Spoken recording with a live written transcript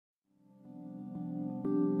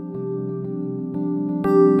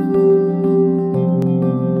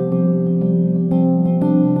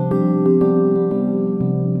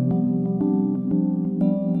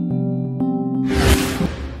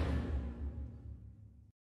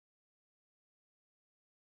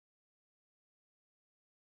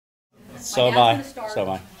So am My I. dad's gonna start, So am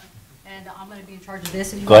I. and I'm gonna be in charge of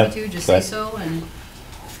this if you Go want ahead. me to, just Go say so,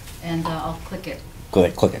 and I'll click it. Go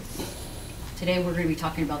ahead, click it. Today, we're gonna be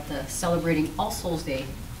talking about the celebrating All Souls Day,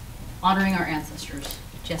 honoring our ancestors.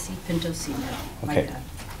 Jesse Pinto Sr., my Okay. dad.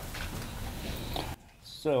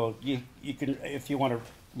 So you can, if you want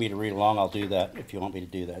me to read along, I'll do that, if you want me to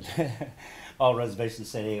do that. All reservations in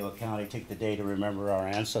San Diego County take the day to remember our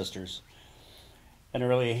ancestors. And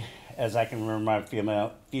early, as I can remember, my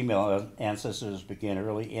female ancestors began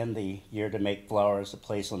early in the year to make flowers to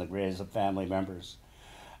place on the graves of family members.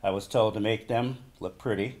 I was told to make them look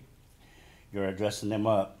pretty. You're dressing them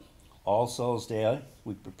up. All Souls Day,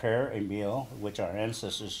 we prepare a meal which our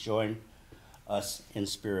ancestors join us in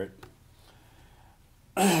spirit.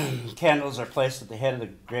 Candles are placed at the head of the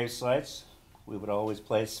grave sites. We would always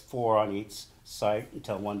place 4 on each site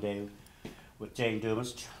until one day, with Jane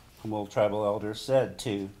Dumas, Jamul tribal elder, said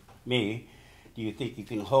to me, "Do you think you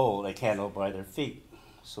can hold a candle by their feet?"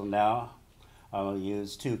 So now I will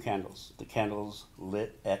use 2 candles. The candles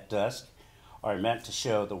lit at dusk are meant to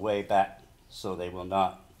show the way back so they will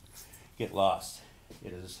not get lost.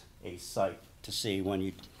 It is a sight to see when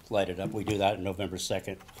you light it up. We do that on November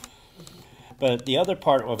 2nd. But the other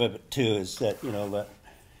part of it too is that, that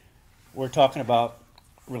we're talking about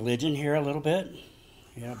religion here a little bit,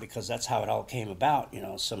 because that's how it all came about.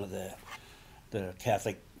 Some of the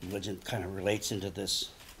Catholic religion kind of relates into this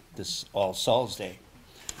All Souls Day.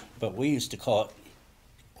 But we used to call it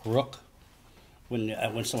crook.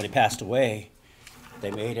 When somebody passed away,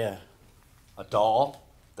 they made a doll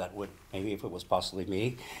that would, maybe if it was possibly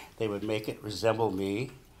me, they would make it resemble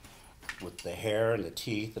me with the hair and the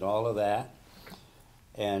teeth and all of that.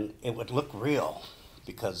 And it would look real,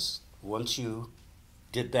 because once you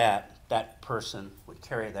did that, that person would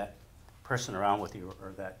carry that person around with you,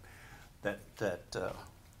 or that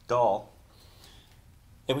doll.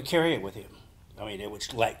 It would carry it with you. I mean, it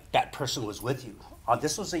was like that person was with you.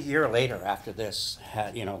 This was a year later after this.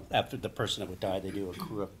 After the person that would die, they do a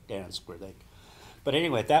crook dance where they. But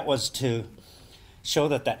anyway, that was to show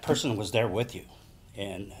that that person was there with you,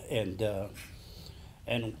 and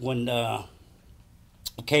when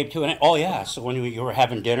it came to an oh yeah, so when you were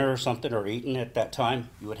having dinner or something or eating at that time,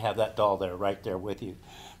 you would have that doll there, right there with you,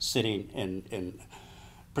 sitting and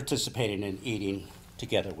participating in eating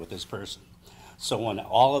together with this person. So when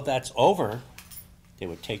all of that's over, they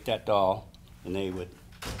would take that doll and they would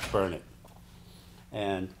burn it.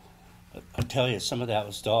 And I tell you, some of that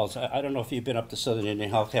was dolls. I don't know if you've been up to Southern Indian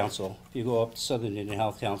Health Council. If you go up to Southern Indian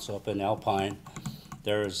Health Council up in Alpine,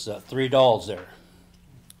 there's 3 dolls there.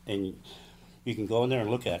 And you can go in there and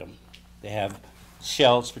look at them. They have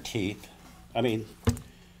shells for teeth. I mean,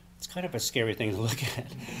 it's kind of a scary thing to look at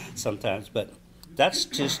sometimes, but that's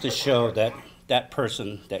just to show that that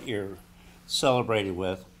person that you're celebrating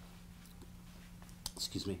with,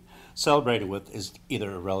 is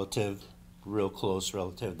either a relative, real close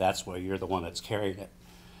relative. That's why you're the one that's carrying it.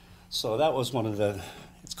 So that was one of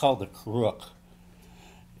it's called the crook.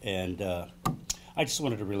 And I just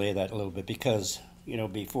wanted to relay that a little bit because,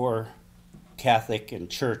 before Catholic and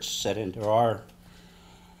church set into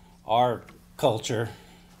our culture,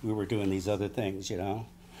 we were doing these other things,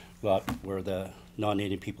 where the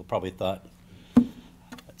non-Indian people probably thought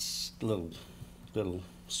that's a little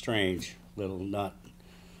strange, little not,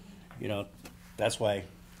 that's why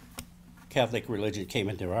Catholic religion came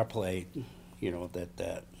into our play,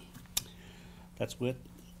 that's what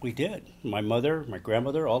we did. My mother, my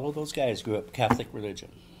grandmother, all of those guys grew up Catholic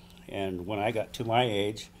religion. And when I got to my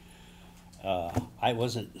age, I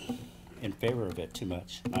wasn't in favor of it too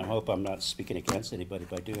much. I hope I'm not speaking against anybody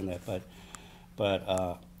by doing that, but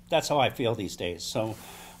that's how I feel these days. So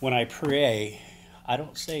when I pray, I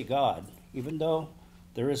don't say God, even though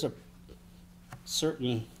there is a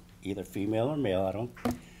certain, either female or male,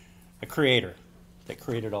 a creator that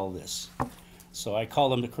created all this. So I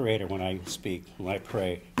call him the creator when I speak, when I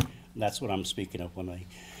pray. And that's what I'm speaking of.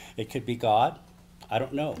 It could be God, I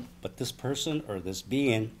don't know, but this person or this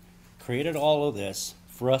being created all of this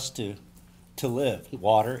for us to live.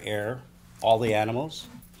 Water, air, all the animals,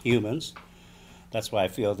 humans. That's why I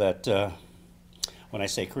feel that when I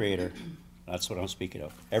say creator, that's what I'm speaking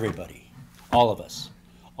of. Everybody, all of us,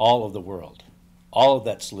 all of the world, all of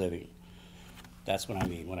that's living. That's what I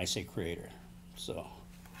mean when I say creator. So,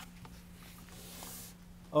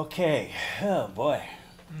 okay, oh boy,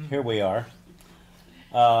 here we are.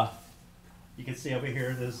 You can see over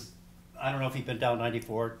here, I don't know if you've been down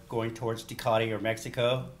 94 going towards Tecate or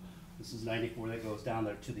Mexico. This is 94 that goes down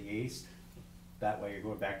there to the east. That way you're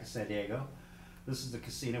going back to San Diego. This is the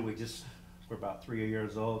casino we're about 3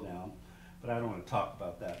 years old now, but I don't want to talk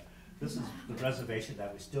about that. This is the reservation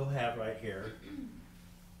that we still have right here,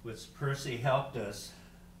 which Percy helped us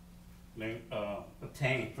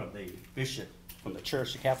obtain from the bishop, from the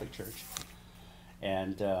church, the Catholic Church.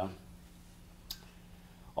 And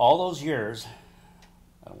all those years,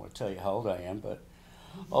 I don't want to tell you how old I am, but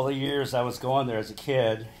all the years I was going there as a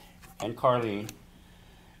kid, and Carlene,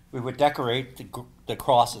 we would decorate the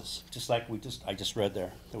crosses, just like I just read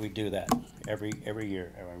there, that we do that every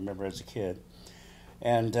year. I remember as a kid.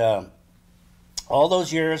 And all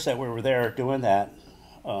those years that we were there doing that,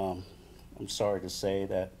 I'm sorry to say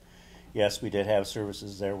that, yes, we did have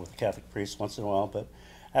services there with the Catholic priests once in a while, but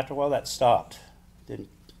after a while that stopped.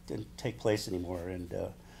 Didn't take place anymore. And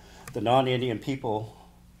the non-Indian people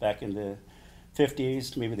back in the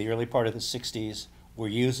 50s, maybe the early part of the 60s, were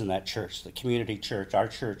using that church, the community church. Our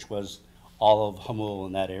church was all of Jamul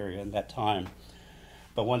in that area in that time.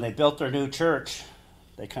 But when they built their new church,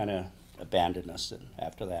 they kind of abandoned us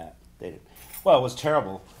after that. Well, it was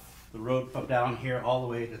terrible. The road from down here all the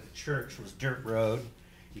way to the church was dirt road.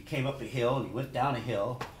 You came up a hill and you went down a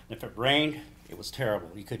hill. And if it rained, it was terrible.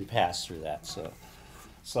 You couldn't pass through that.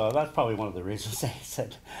 So that's probably one of the reasons they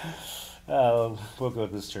said, we'll go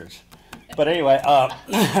to this church. But anyway,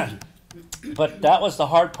 but that was the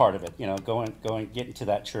hard part of it, you know, getting to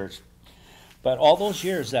that church. But all those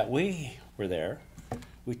years that we were there,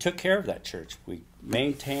 we took care of that church. We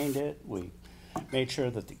maintained it. We made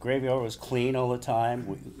sure that the graveyard was clean all the time.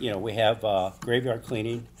 We have graveyard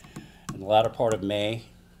cleaning in the latter part of May,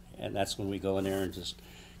 and that's when we go in there and just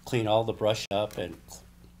clean all the brush up and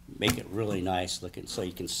make it really nice looking, so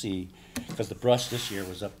you can see, because the brush this year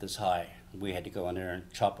was up this high. We had to go in there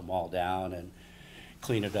and chop them all down and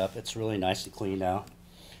clean it up. It's really nice and clean now.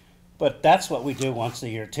 But that's what we do once a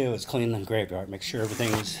year too, is clean the graveyard, make sure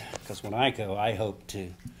everything's, because when I go, I hope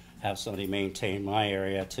to have somebody maintain my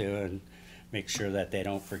area too and make sure that they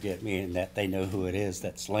don't forget me and that they know who it is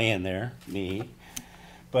that's laying there, me.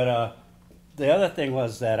 But the other thing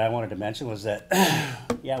was that I wanted to mention was that,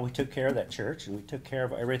 yeah, we took care of that church and we took care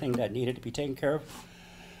of everything that needed to be taken care of,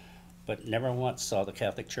 but never once saw the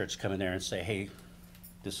Catholic Church come in there and say, hey,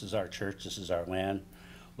 this is our church, this is our land,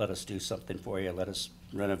 let us do something for you, let us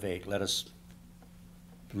renovate, let us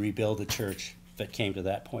rebuild the church if it came to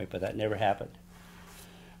that point, but that never happened.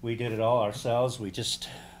 We did it all ourselves. We just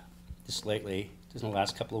lately, just in the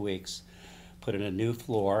last couple of weeks, put in a new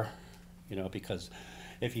floor, you know, because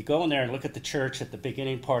if you go in there and look at the church at the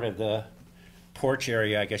beginning part of the porch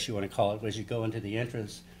area, I guess you want to call it, as you go into the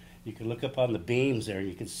entrance, you can look up on the beams there and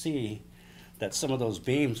you can see that some of those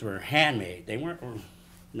beams were handmade. They weren't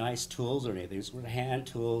nice tools or anything. These were hand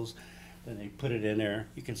tools. Then they put it in there.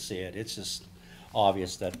 You can see it. It's just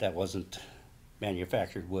obvious that that wasn't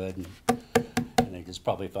manufactured wood. And they just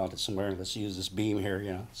probably found it somewhere. Let's use this beam here,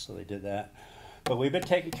 you know. So they did that. But we've been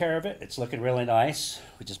taking care of it. It's looking really nice.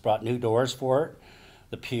 We just brought new doors for it.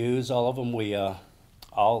 The pews, all of them, we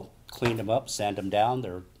all cleaned them up, sand them down.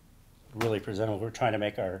 They're really presentable. We're trying to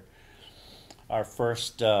make our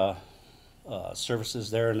first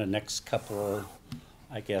services there in the next couple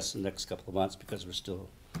of, months, because we're still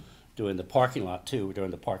doing the parking lot too. We're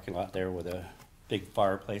doing the parking lot there with a big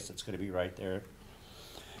fireplace that's going to be right there.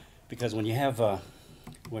 Because when you have, I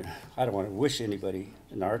don't want to wish anybody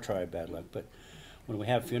in our tribe bad luck, but when we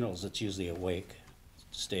have funerals, it's usually a wake.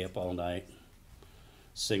 Stay up all night,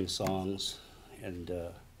 sing songs, and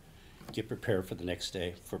get prepared for the next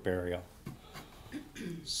day for burial.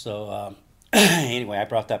 So anyway, I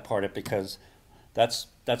brought that part up because that's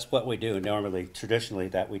what we do normally, traditionally.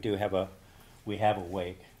 That we do have we have a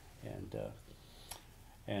wake,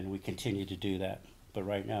 and we continue to do that. But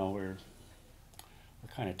right now we're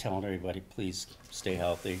kind of telling everybody, please stay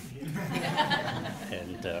healthy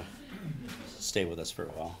and stay with us for a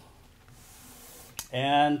while.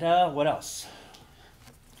 And what else?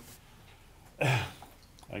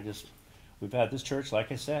 We've had this church,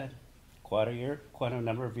 like I said, quite a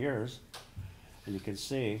number of years, and you can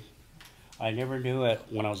see, I never knew it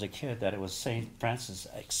when I was a kid that it was St. Francis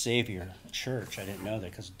Xavier Church. I didn't know that,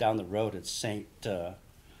 because down the road it's St.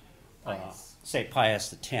 Pius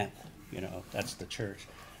X. You know, that's the church.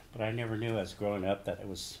 But I never knew as growing up that it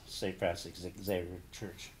was St. Francis Xavier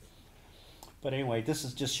Church. But anyway, this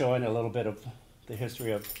is just showing a little bit of the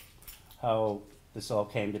history of how this all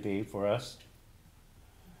came to be for us.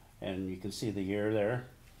 And you can see the year there.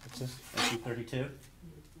 What's this? 1932?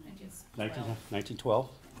 1912?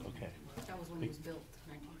 Okay. That was when it was built,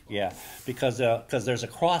 1912. Yeah, because there's a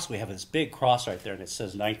cross. We have this big cross right there, and it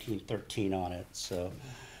says 1913 on it. So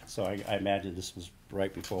I imagine this was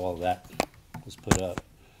right before all that was put up.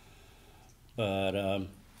 But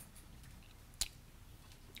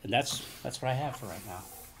and that's what I have for right now.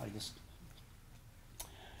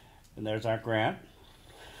 And there's our grant,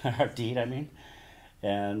 our deed, I mean.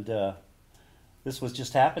 And this was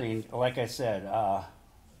just happening, like I said,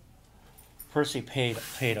 Percy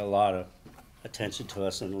paid a lot of attention to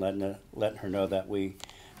us and letting her know that we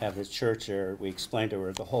have this church there. We explained to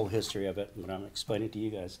her the whole history of it, what I'm explaining to you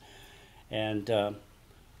guys. And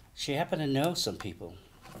she happened to know some people,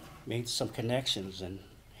 made some connections, and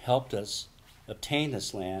helped us obtain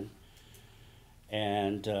this land.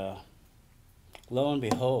 And lo and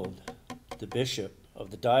behold, the bishop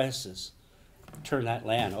of the diocese turned that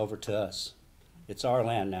land over to us. It's our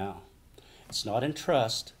land now. It's not in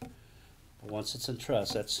trust, but once it's in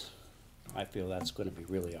trust, I feel that's going to be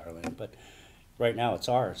really our land. But right now it's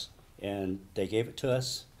ours. And they gave it to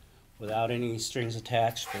us without any strings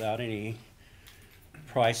attached, without any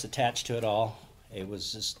price attached to it all. It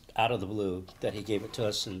was just out of the blue that he gave it to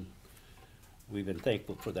us, and we've been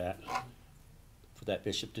thankful for that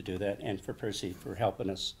bishop to do that, and for Percy for helping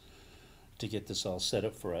us to get this all set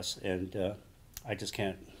up for us. And I just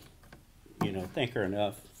can't, thank her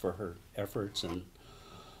enough for her efforts and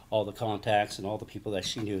all the contacts and all the people that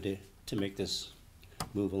she knew to make this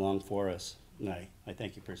move along for us. And I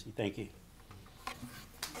thank you, Percy. Thank you.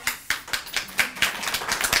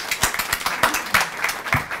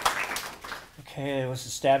 Okay, it was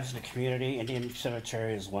established in the community. Indian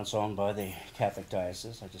Cemetery is once owned by the Catholic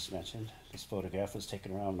Diocese, I just mentioned. This photograph was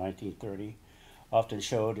taken around 1930. Often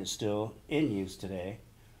showed is still in use today.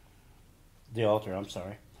 The altar, I'm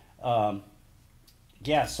sorry.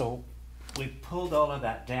 Yeah, so we pulled all of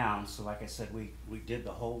that down. So like I said, we did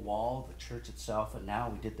the whole wall, the church itself, and now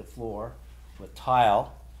we did the floor with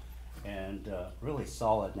tile, and really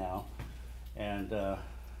solid now. And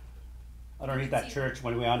underneath that church,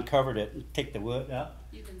 when we uncovered it and take the wood out,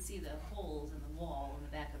 you can see the holes in the wall in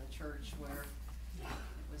the back of the church where it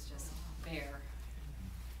was just bare.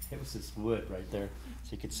 It was this wood right there, so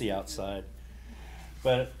you could see outside.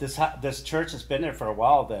 But this church has been there for a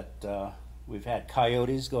while. That we've had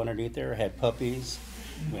coyotes go underneath there, had puppies.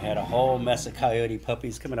 We had a whole mess of coyote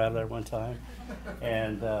puppies coming out of there one time,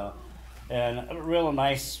 and a real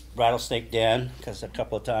nice rattlesnake den, because a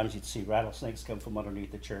couple of times you'd see rattlesnakes come from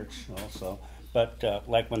underneath the church also. But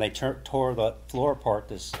like when they tore the floor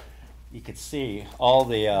apart, you could see all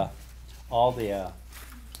the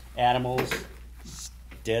animals,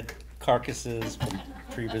 dead carcasses from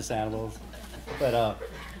previous animals. But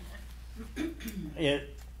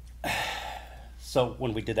so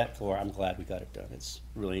when we did that floor, I'm glad we got it done. It's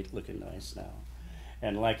really looking nice now.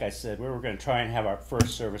 And like I said, we were going to try and have our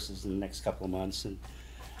first services in the next couple of months.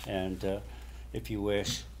 And if you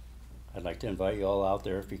wish, I'd like to invite you all out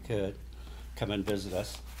there if you could come and visit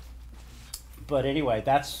us. But anyway,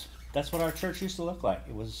 that's what our church used to look like.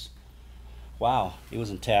 It was, wow, it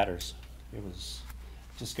was in tatters. It was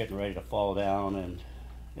just getting ready to fall down, and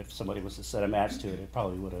if somebody was to set a match to it, it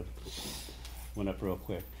probably would have went up real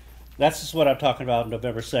quick. That's just what I'm talking about.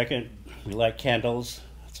 November 2nd, we light candles.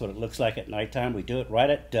 That's what it looks like at nighttime. We do it right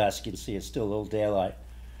at dusk. You can see it's still a little daylight.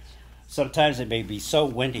 Sometimes it may be so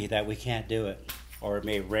windy that we can't do it, or it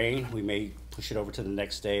may rain. We may push it over to the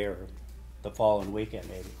next day or the following weekend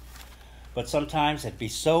maybe. But sometimes it'd be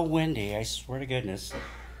so windy, I swear to goodness,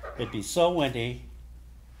 it'd be so windy,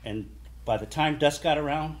 and by the time dusk got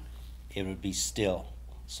around, it would be still.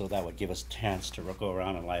 So that would give us a chance to go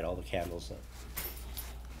around and light all the candles up.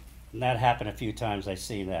 And that happened a few times. I've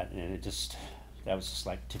seen that, and that was just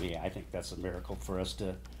like, to me, I think that's a miracle for us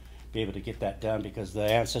to be able to get that done, because the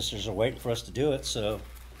ancestors are waiting for us to do it, so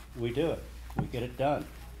we do it. We get it done.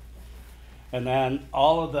 And then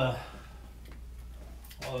all of the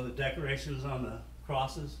decorations on the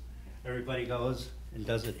crosses, everybody goes and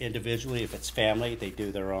does it individually. If it's family, they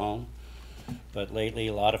do their own. But lately,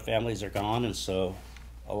 a lot of families are gone, and so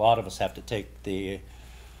a lot of us have to take the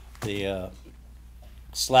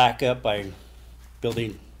slack up by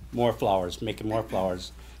building more flowers, making more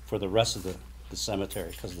flowers for the rest of the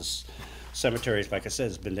cemetery, because this cemetery, like I said,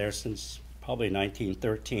 has been there since probably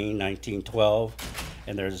 1913, 1912,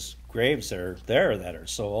 and there's graves that are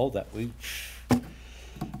so old that we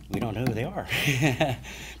don't know who they are.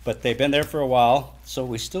 But they've been there for a while, so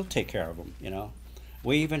we still take care of them,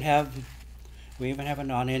 We even have a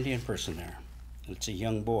non-Indian person there. It's a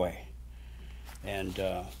young boy, and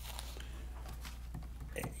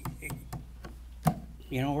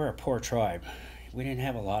we're a poor tribe. We didn't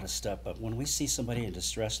have a lot of stuff, but when we see somebody in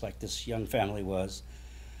distress like this young family was,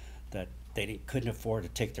 that they couldn't afford to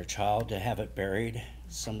take their child to have it buried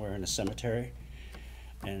somewhere in a cemetery,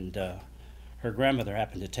 and her grandmother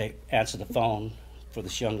happened to answer the phone for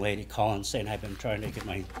this young lady calling, saying, I've been trying to get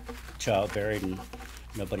my child buried, and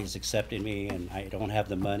nobody's accepting me, and I don't have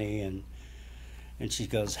the money. And she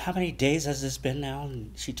goes, how many days has this been now?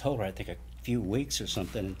 And she told her, I think, a few weeks or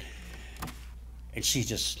something. And she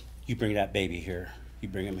just, you bring that baby here. You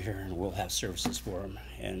bring him here, and we'll have services for him.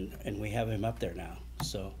 And we have him up there now.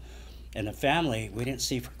 So, and the family, we didn't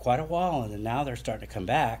see for quite a while, and then now they're starting to come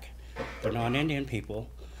back. They're non-Indian people.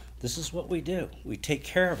 This is what we do. We take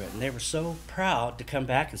care of it. And they were so proud to come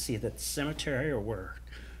back and see that the cemetery, or where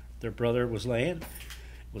their brother was laying,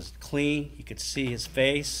 was clean. You could see his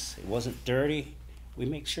face. It wasn't dirty. We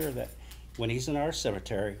make sure that when he's in our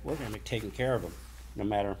cemetery, we're going to be taking care of him, no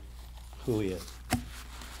matter who he is.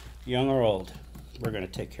 Young or old, we're going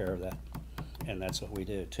to take care of that. And that's what we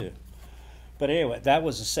do, too. But anyway, that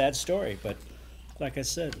was a sad story. But like I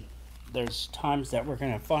said, there's times that we're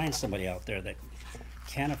going to find somebody out there that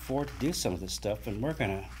can't afford to do some of this stuff, and we're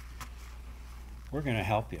going to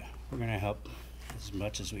help you. We're going to help as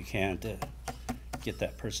much as we can to get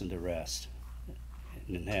that person to rest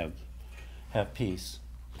and have peace.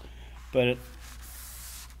 But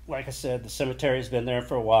like I said, the cemetery's been there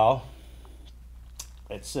for a while.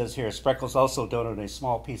 It says here, Spreckles also donated a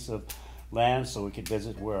small piece of land so we could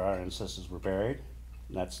visit where our ancestors were buried.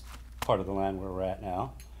 And that's part of the land where we're at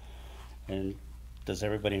now. And does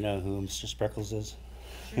everybody know who Mr. Spreckles is?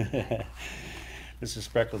 Mr.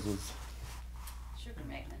 Spreckles is... Sugar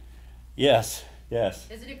magnet. Yes, yes.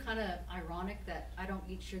 Isn't it kind of ironic that I don't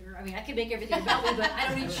eat sugar? I mean, I can make everything about me, but I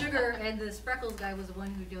don't eat sugar, and the Spreckles guy was the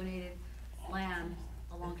one who donated land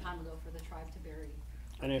a long time ago for the tribe to bury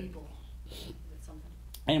our people with something.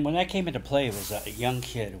 And when that came into play, it was a young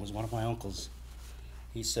kid. It was one of my uncles.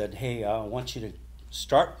 He said, hey, I want you to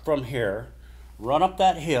start from here, run up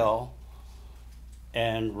that hill,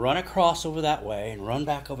 and run across over that way, and run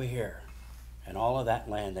back over here. And all of that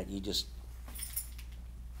land that you just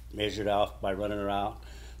measured out by running around,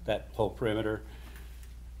 that whole perimeter,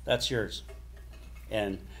 that's yours.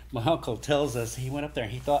 And my uncle tells us he went up there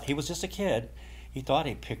and he thought, he was just a kid, he thought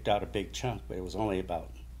he picked out a big chunk, but it was only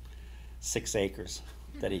about 6 acres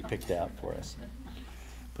that he picked out for us.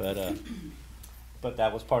 But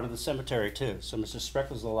that was part of the cemetery too. So Mr.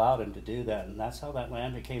 Spreckles allowed him to do that, and that's how that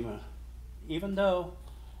land became a, even though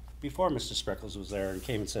before Mr. Spreckles was there and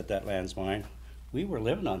came and said that land's mine, we were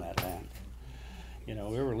living on that land. You know,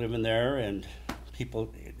 we were living there, and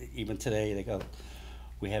people, even today, they go,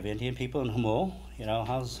 we have Indian people in Jamul. You know,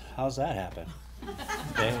 how's that happen?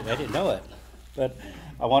 They didn't know it. But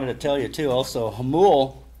I wanted to tell you too, also,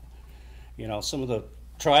 Jamul, you know, some of the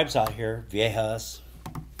tribes out here, Viejas,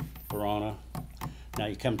 Verona. Now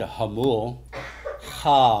you come to Jamul,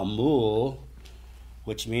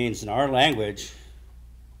 which means in our language,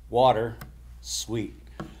 water, sweet.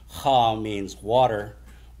 Ha means water,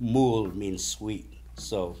 mul means sweet.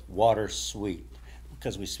 So water, sweet,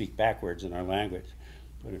 because we speak backwards in our language,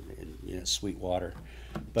 but you know, sweet water.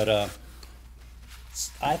 But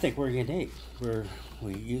I think we're unique.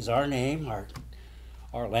 We use our name,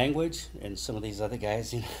 our language, and some of these other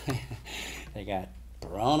guys, you know, they got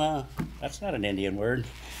Verona. That's not an Indian word,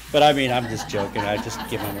 but I mean, I'm just joking. I just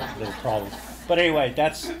give them a little problem. But anyway,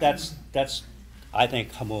 that's. I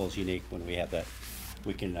think Jamul is unique when we have that.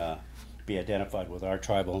 We can be identified with our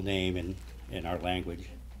tribal name and our language.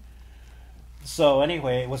 So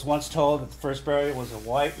anyway, it was once told that the first burial was a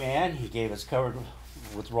white man. He gave us covered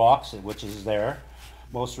with rocks, which is there.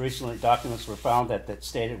 Most recently, documents were found that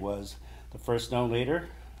stated was the first known leader,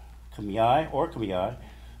 Kamiai,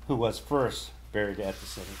 who was first buried at the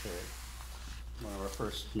cemetery. One of our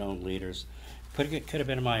first known leaders. Could have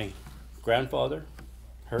been my grandfather,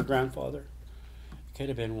 her grandfather. Could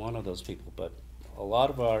have been one of those people, but a lot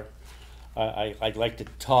of our, I'd like to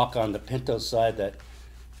talk on the Pinto side that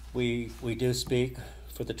we do speak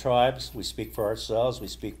for the tribes, we speak for ourselves, we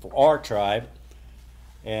speak for our tribe,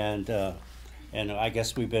 and I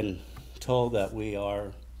guess we've been told that we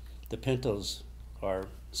are, the Pintos are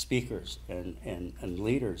speakers and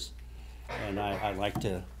leaders, and I like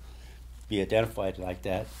to be identified like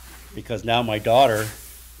that, because now my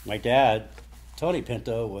dad, Tony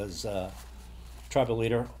Pinto, was tribal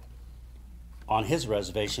leader on his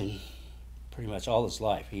reservation pretty much all his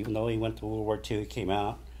life. Even though he went to World War II, he came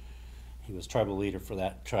out, he was tribal leader for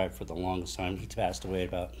that tribe for the longest time. He passed away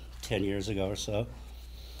about 10 years ago or so.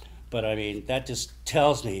 But I mean, that just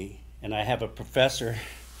tells me, and I have a professor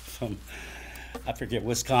from, I forget,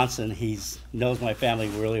 Wisconsin, he knows my family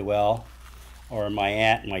really well, or my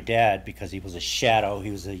aunt and my dad, because he was a shadow.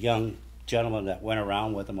 He was a young gentleman that went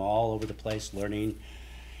around with them all over the place, learning,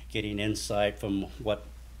 getting insight from what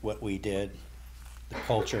we did, the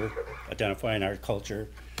culture, identifying our culture.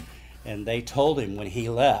 And they told him when he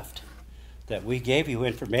left that we gave you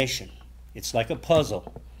information, It's like a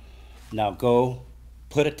puzzle. Now go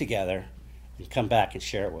put it together and come back and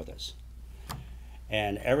share it with us.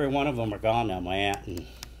 And every one of them are gone now, my aunt and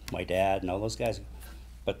my dad and all those guys.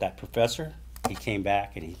 But that professor, he came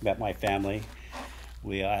back and he met my family.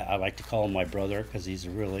 I like to call him my brother because he's a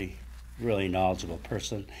really, really knowledgeable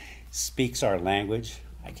person. Speaks our language.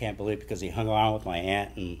 I can't believe it, because he hung around with my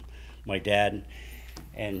aunt and my dad,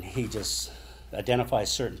 and he just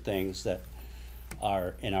identifies certain things that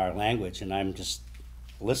are in our language, and I'm just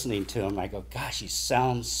listening to him. I go, gosh, he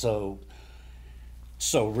sounds so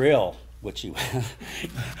real, which he,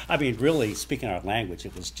 I mean, really speaking our language,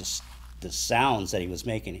 it was just the sounds that he was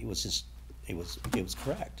making. It was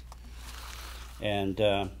correct.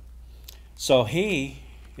 And so he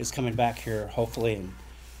is coming back here hopefully in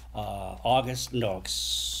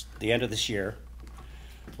the end of this year.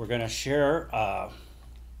 We're going to share a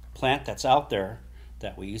plant that's out there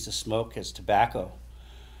that we used to smoke as tobacco,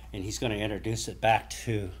 and he's going to introduce it back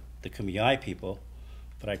to the Kumeyaay people.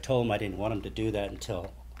 But I told him I didn't want him to do that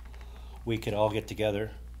until we could all get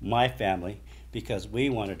together, my family, because we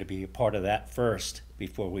wanted to be a part of that first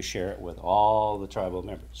before we share it with all the tribal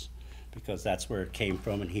members, because that's where it came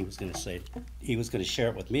from. And he was going to share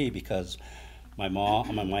it with me because my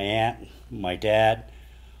mom, my aunt, my dad,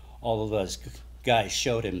 all of those guys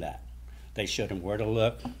showed him that. They showed him where to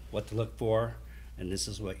look, what to look for, and this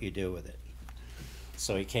is what you do with it.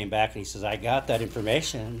 So he came back and he says, I got that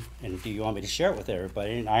information, and do you want me to share it with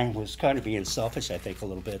everybody? And I was kind of being selfish, I think, a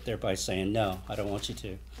little bit there by saying, no, I don't want you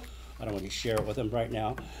to. I don't want you to share it with them right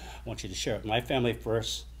now. I want you to share it with my family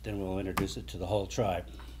first, then we'll introduce it to the whole tribe.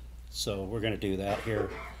 So we're going to do that here,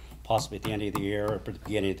 possibly at the end of the year or at the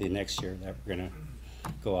beginning of the next year, that we're going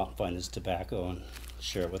to go out and find this tobacco and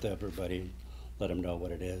share it with everybody, let them know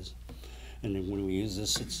what it is. And then when we use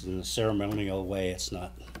this, it's in a ceremonial way. It's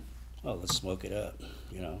not, oh, let's smoke it up,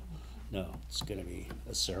 you know. No, it's going to be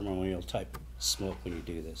a ceremonial type smoke when you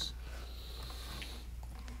do this.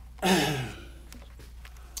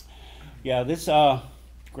 Yeah, this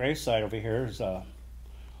grave site over here is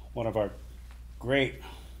one of our great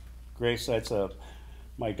grave sites of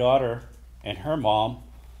my daughter and her mom,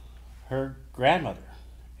 her grandmother,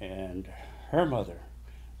 and her mother.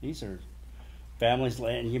 These are families,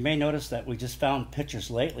 and you may notice that we just found pictures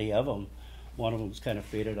lately of them. One of them's kind of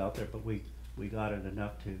faded out there, but we got it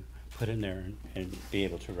enough to put in there and be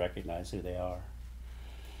able to recognize who they are.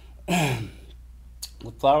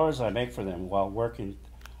 The flowers I make for them while working,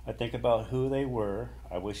 I think about who they were.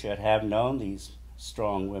 I wish I'd have known these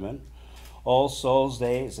strong women. All Souls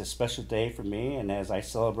Day is a special day for me, and as I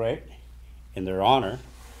celebrate in their honor,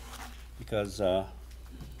 because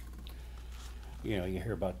you know, you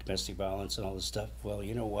hear about domestic violence and all this stuff. Well,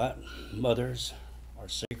 you know what? Mothers are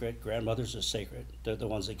sacred. Grandmothers are sacred. They're the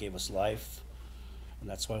ones that gave us life. And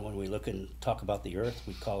that's why when we look and talk about the earth,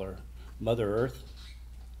 we call her Mother Earth.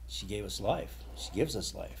 She gave us life. She gives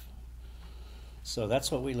us life. So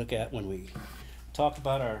that's what we look at when we talk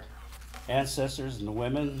about our ancestors and the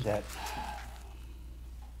women that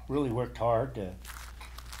really worked hard to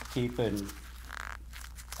keep it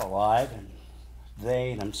alive, and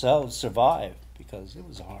they themselves survived, because it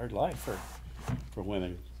was a hard life for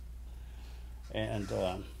women. And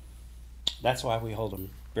that's why we hold them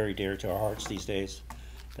very dear to our hearts these days.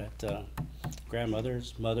 That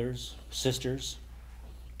grandmothers, mothers, sisters,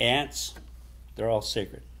 aunts, they're all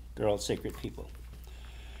sacred. They're all sacred people.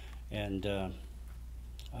 And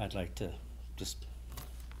I'd like to just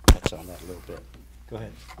touch on that a little bit. Go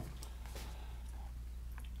ahead.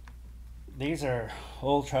 These are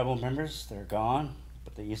old tribal members. They're gone,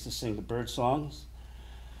 but they used to sing the bird songs.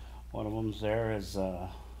 One of them's there is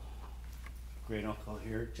great uncle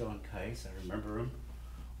here, John Keiss. I remember him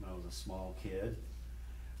when I was a small kid.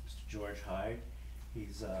 Mr. George Hyde.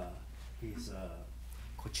 He's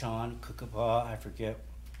Quechan, Kukapa, I forget.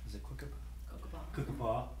 Is it Kukapa?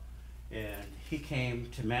 Kukapa. And he came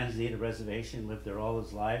to Manzanita Reservation, lived there all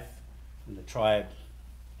his life, and the tribe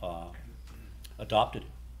adopted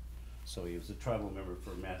him. So he was a tribal member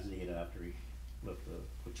for Manzanita after he left the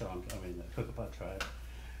Kukapa tribe.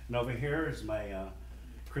 And over here is my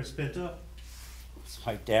Chris Pinto. It's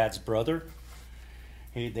my dad's brother.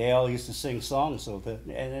 They all used to sing songs. So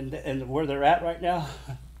and where they're at right now,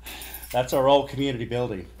 that's our old community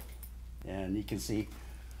building. And you can see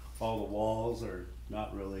all the walls are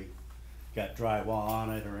not really got drywall on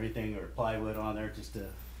it or anything, or plywood on there.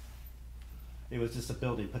 It was just a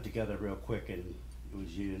building put together real quick, and it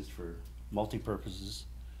was used for multi-purposes,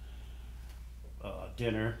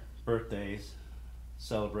 dinner, birthdays,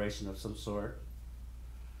 celebration of some sort.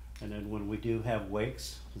 And then when we do have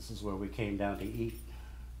wakes, this is where we came down to eat.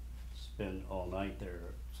 Spend all night there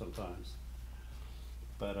sometimes.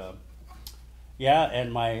 But yeah,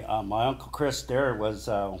 and my Uncle Chris there was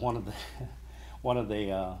one of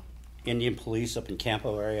the Indian police up in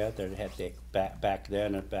Campo area. They had back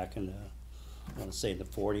then, back in the, I want to say in the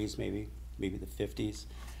 40s, maybe the 50s.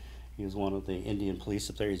 He was one of the Indian police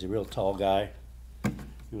up there. He's a real tall guy.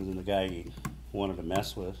 He was the guy he wanted to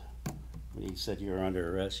mess with. When he said, "You're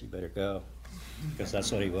under arrest, you better go," because that's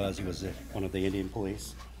what he was. He was one of the Indian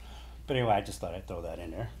police. But anyway, I just thought I'd throw that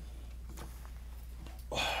in there.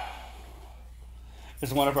 This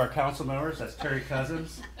is one of our council members. That's Terry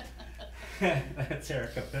Cousins. That's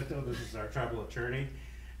Erica Pinto. This is our tribal attorney.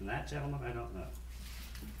 And that gentleman, I don't know.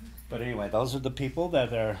 But anyway, those are the people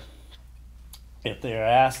that are, if they're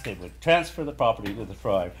asked, they would transfer the property to the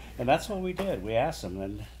tribe. And that's what we did. We asked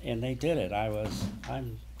them, and they did it. I'm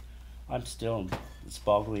still, it's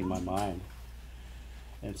boggling my mind.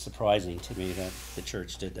 And it's surprising to me that the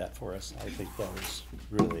church did that for us. I think that was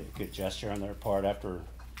really a good gesture on their part after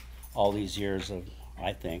all these years of,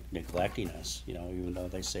 I think, neglecting us. You know, even though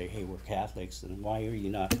they say, "Hey, we're Catholics," then why are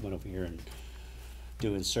you not coming over here and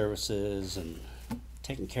doing services and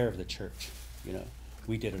taking care of the church? You know,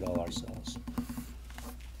 we did it all ourselves.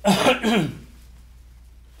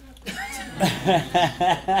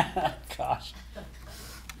 Gosh.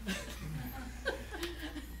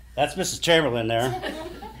 That's Mrs. Chamberlain there.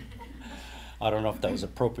 I don't know if that was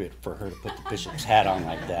appropriate for her to put the bishop's hat on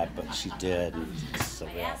like that, but she did. And so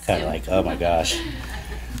kind of like, oh my gosh.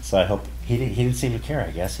 So I hope he didn't seem to care.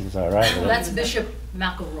 I guess he was all right. Well, that's Bishop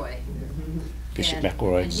McElroy. Bishop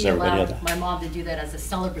McElroy. And he allowed my mom to do that as a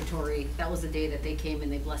celebratory. That was the day that they came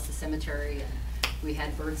and they blessed the cemetery, and we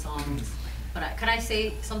had bird songs. But can I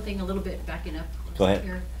say something a little bit backing up? Go ahead.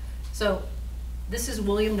 Here? So this is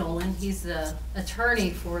William Nolan. He's the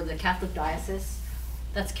attorney for the Catholic Diocese.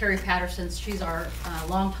 That's Carrie Patterson. She's our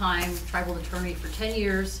longtime tribal attorney for 10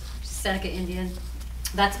 years. She's Seneca Indian.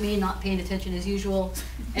 That's me not paying attention as usual.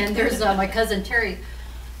 And there's my cousin Terry.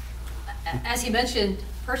 As he mentioned,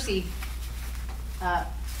 Percy,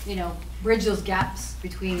 you know, bridged those gaps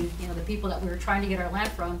between, you know, the people that we were trying to get our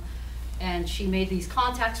land from. And she made these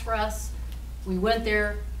contacts for us. We went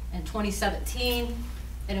there in 2017,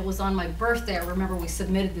 and it was on my birthday. I remember we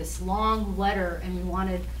submitted this long letter, and we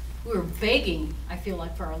were begging, I feel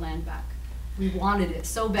like, for our land back. We wanted it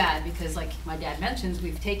so bad because, like my dad mentions,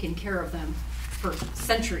 we've taken care of them for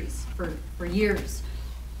centuries, for years.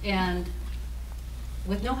 And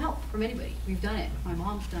with no help from anybody. We've done it. My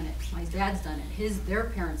mom's done it. My dad's done it. Their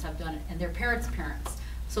parents have done it, and their parents' parents.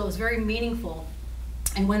 So it was very meaningful.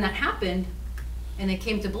 And when that happened, and they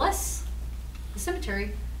came to bless the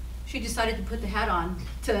cemetery, she decided to put the hat on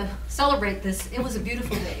to celebrate this. It was a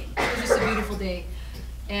beautiful day. It was just a beautiful day.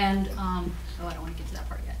 And, oh, I don't want to get to that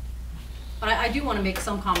part yet. But I do want to make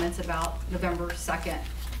some comments about November 2nd,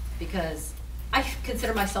 because I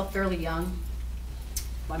consider myself fairly young.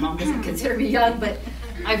 My mom doesn't consider me young, but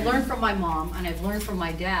I've learned from my mom and I've learned from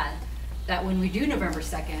my dad that when we do November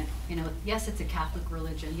 2nd, you know, yes, it's a Catholic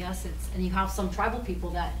religion. Yes, and you have some tribal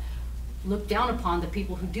people that look down upon the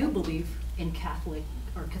people who do believe in Catholic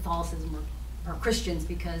or Catholicism or Christians,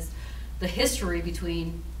 because the history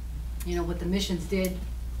between, you know, what the missions did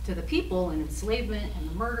to the people and enslavement and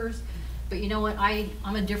the murders. But you know what,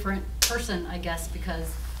 I'm a different person, I guess, because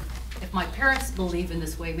if my parents believe in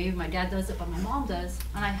this way, maybe my dad does it, but my mom does,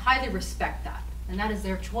 and I highly respect that. And that is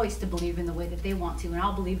their choice to believe in the way that they want to, and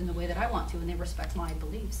I'll believe in the way that I want to, and they respect my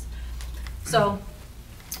beliefs. So,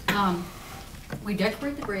 we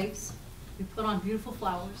decorate the graves, we put on beautiful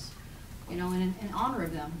flowers, you know, in honor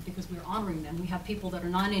of them, because we're honoring them. We have people that are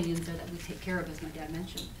non-Indians there that we take care of, as my dad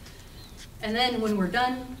mentioned. And then when we're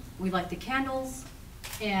done, we light the candles,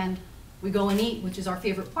 and we go and eat, which is our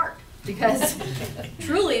favorite part. Because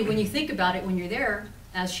truly, when you think about it, when you're there,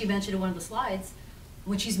 as she mentioned in one of the slides,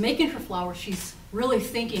 when she's making her flowers, she's really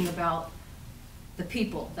thinking about the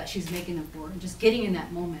people that she's making them for, and just getting in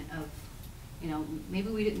that moment of, you know, maybe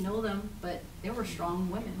we didn't know them, but they were strong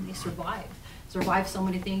women. They survived so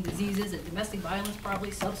many things, diseases and domestic violence, probably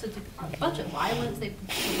substitute, a bunch of violence. They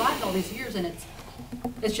survived all these years, and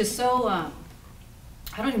it's just so, I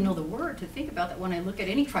don't even know the word to think about that when I look at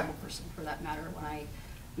any tribal person, for that matter.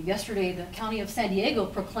 Yesterday, the county of San Diego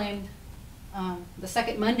proclaimed the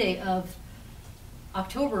second Monday of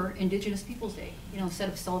October Indigenous Peoples Day, you know, instead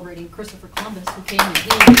of celebrating Christopher Columbus, who came and I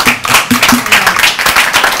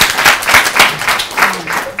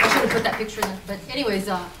should have put that picture in, but anyways,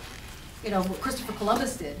 you know, what Christopher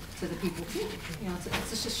Columbus did to the people, you know, it's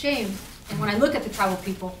just a shame. And when I look at the tribal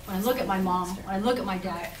people, when I look at my mom, when I look at my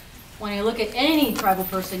dad, when I look at any tribal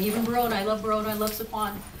person, even Barone, I love Barone, I love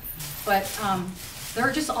Saquon, but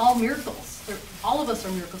they're just all miracles. all of us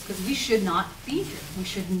are miracles, because we should not be here. We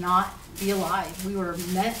should not be alive. We were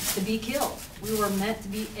meant to be killed. We were meant to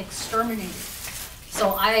be exterminated.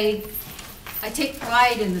 So I take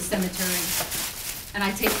pride in the cemetery, and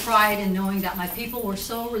I take pride in knowing that my people were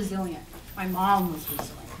so resilient. My mom was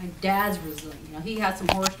resilient. My dad's resilient. You know, he had some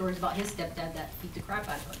horror stories about his stepdad that beat the crap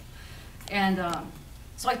out of him. And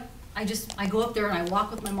so I go up there and I walk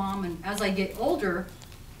with my mom, and as I get older,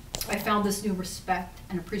 I found this new respect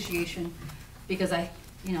and appreciation, because I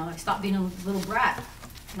stopped being a little brat.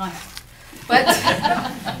 But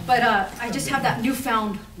I just have that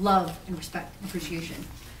newfound love and respect and appreciation.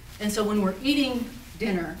 And so when we're eating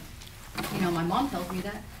dinner, my mom tells me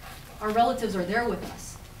that our relatives are there with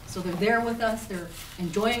us. So they're there with us, they're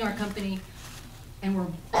enjoying our company, and we're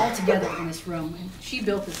all together in this room. And she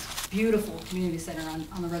built this beautiful community center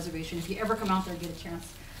on the reservation. If you ever come out there and get a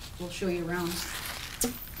chance, we'll show you around.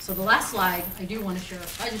 So the last slide, I just want to share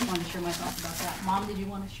my thoughts about that. Mom, did you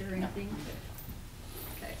want to share anything?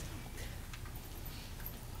 Okay.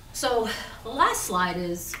 So the last slide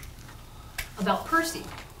is about Percy.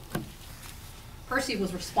 Percy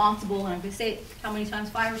was responsible, and I'm going to say it how many times,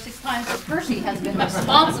 5 or 6 times, but Percy has been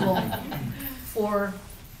responsible for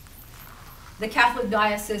the Catholic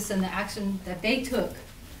diocese and the action that they took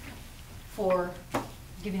for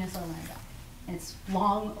giving us our land back. And it's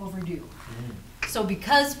long overdue. So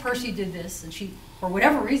because Percy did this, and she, for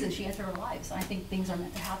whatever reason, she entered our lives, I think things are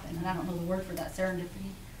meant to happen. And I don't know the word for that,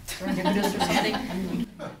 serendipitous or something.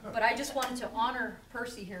 But I just wanted to honor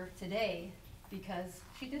Percy here today, because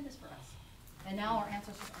she did this for us. And now our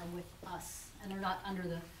ancestors are with us, and they're not under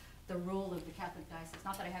the rule of the Catholic diocese.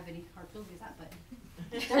 Not that I have any hard feelings with that, but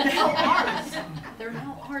they're now ours. They're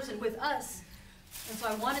now ours and with us. And so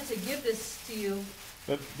I wanted to give this to you.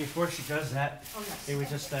 But before she does that, Oh, yes. it was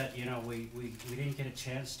just that, we didn't get a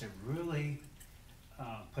chance to really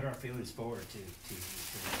put our feelings forward to let you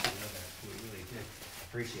know that we really did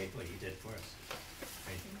appreciate what you did for us.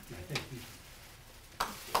 I think you.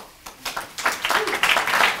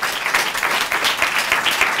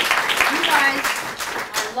 You guys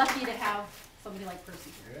are lucky to have somebody like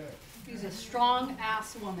Percy here. She's a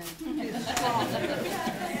strong-ass woman. She's strong.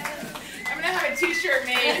 I'm gonna have a t-shirt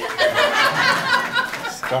made.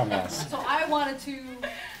 Dumbass. So I wanted to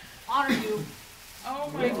honor you. Oh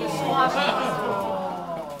my With a god.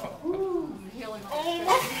 swab. Ooh, you're healing all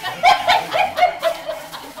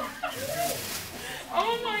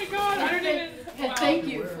Oh my god. I don't even. And thank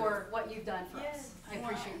you for what you've done for us. I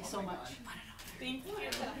appreciate you so much. Thank you.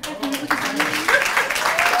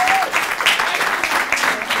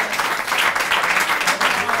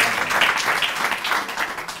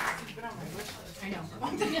 I know.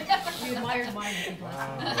 You admired mine, I think, last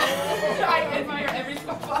time. I admire every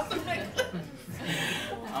so possible.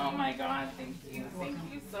 Oh my god, thank you. Thank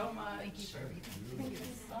you so much. Thank you for everything. Thank you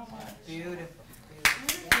so much. Beautiful.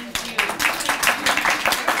 Thank you.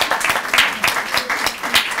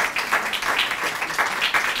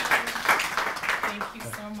 Thank you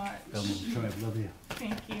so much. Love you.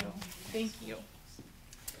 Thank you. Thank you.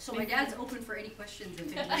 So my dad's open for any questions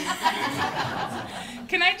if anybody.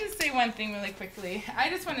 Can I just say one thing really quickly? I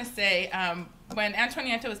just want to say, when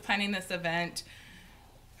Antonietta was planning this event,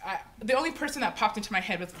 the only person that popped into my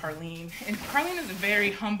head was Carlene. And Carlene is a very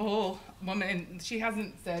humble woman. She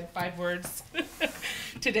hasn't said 5 words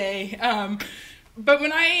today. But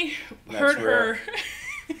when I heard her...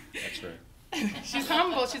 That's right. She's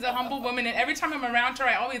humble. She's a humble woman. And every time I'm around her,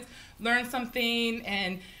 I always learn something.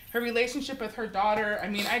 And her relationship with her daughter, I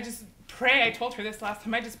mean, I just pray, I told her this last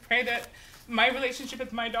time, I just pray that my relationship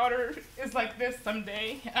with my daughter is like this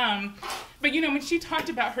someday. But when she talked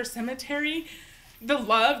about her cemetery, the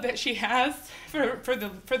love that she has for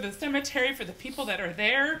the cemetery, for the people that are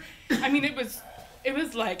there, I mean, it was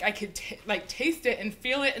like I could taste it and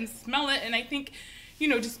feel it and smell it. And I think,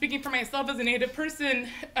 just speaking for myself as a Native person,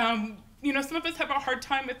 some of us have a hard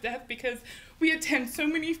time with death because we attend so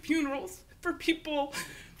many funerals for people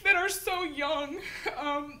that are so young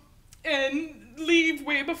and leave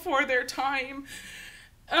way before their time.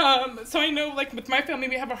 So I know, with my family,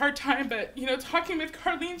 we have a hard time, but, talking with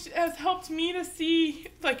Carlene has helped me to see,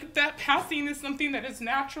 that passing is something that is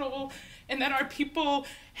natural and that our people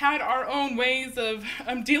had our own ways of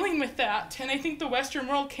dealing with that. And I think the Western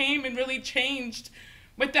world came and really changed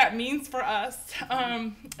what that means for us.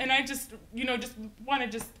 And I just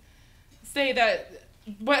want to say that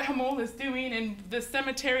what Jamul is doing in the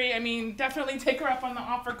cemetery, I mean, definitely take her up on the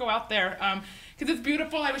offer, go out there, because it's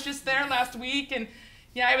beautiful. I was just there last week, and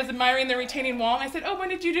Yeah, I was admiring the retaining wall, and I said, "Oh, when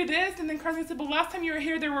did you do this?" And then Carly said, "Well, last time you were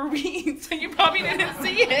here, there were weeds, so you probably didn't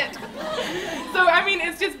see it." So, I mean,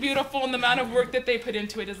 it's just beautiful, and the amount of work that they put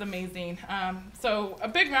into it is amazing. So, a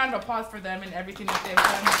big round of applause for them and everything that they've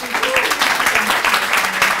done.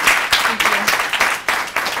 Thank you.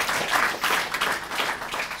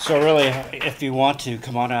 So really, if you want to,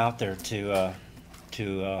 come on out there to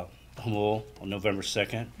Jamul on November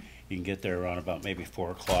 2nd. You can get there around about maybe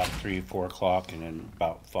 4 o'clock, 3, 4 o'clock, and then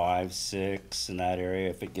about 5, 6 in that area.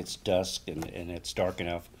 If it gets dusk and it's dark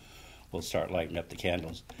enough, we'll start lighting up the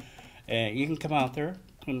candles. And you can come out there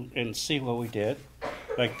and see what we did.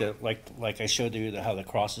 Like I showed you how the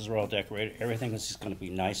crosses were all decorated. Everything is just going to be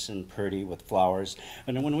nice and pretty with flowers.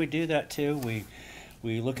 And then when we do that too, we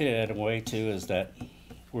look at it in a way too is that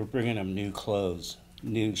we're bringing them new clothes,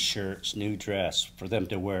 new shirts, new dress for them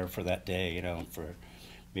to wear for that day, you know, for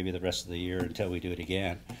maybe the rest of the year until we do it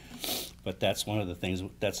again. But that's one of the things,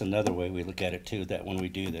 that's another way we look at it too, that when we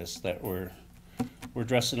do this, that we're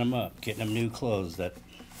dressing them up, getting them new clothes that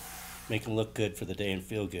make them look good for the day and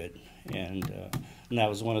feel good. And that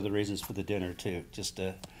was one of the reasons for the dinner too, just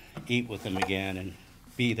to eat with them again and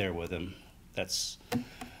be there with them. That's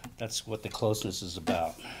what the closeness is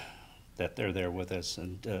about, that they're there with us.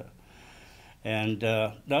 And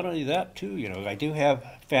not only that, too, you know, I do have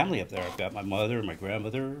family up there. I've got my mother, my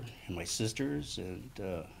grandmother, and my sisters, and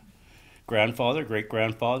grandfather,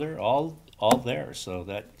 great-grandfather, all there. So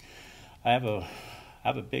that I have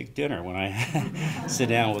a big dinner when I sit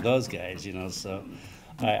down with those guys, you know. So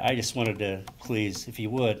I just wanted to, please, if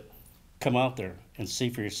you would, come out there and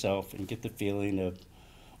see for yourself and get the feeling of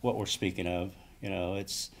what we're speaking of. You know,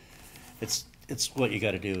 it's what you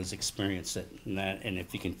got to do is experience it, and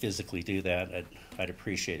if you can physically do that, I'd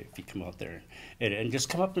appreciate it if you come out there and just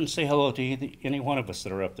come up and say hello to any one of us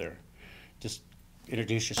that are up there. Just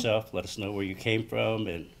introduce yourself, let us know where you came from,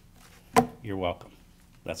 and you're welcome.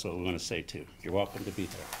 That's what we want to say too. You're welcome to be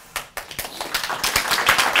there.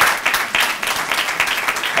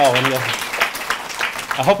 Oh, and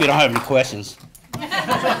I hope you don't have any questions.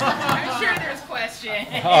 I'm sure there's questions.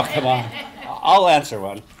 Oh, come on. I'll answer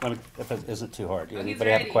one if it isn't too hard.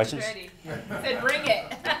 Anybody have questions? He's ready. He said, bring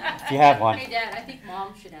it. If you have one. Hey, Dad, I think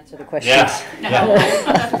Mom should answer the question. Yes.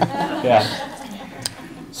 Yeah. Yeah.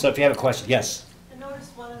 So if you have a question, yes. I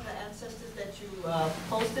noticed one of the ancestors that you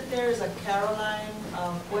posted there is a Caroline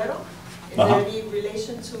Cuero. Is there any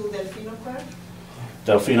relation to Delfino Cuero?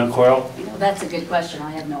 Delfino Cuero? You know, that's a good question.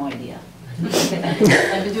 I have no idea.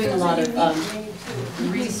 I've been doing a lot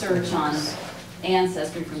of research on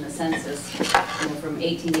ancestry from the census, you know, from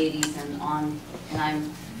 1880s and on,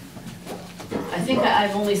 and I think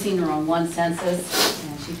I've only seen her on one census,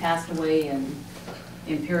 and she passed away in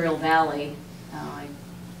Imperial Valley. My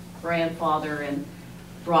grandfather and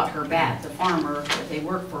brought her back. The farmer that they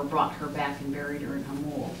worked for brought her back and buried her in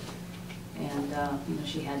Jamul. And you know,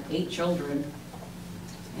 she had 8 children,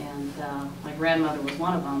 and my grandmother was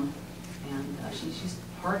one of them. And she's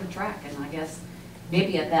hard to track, and I guess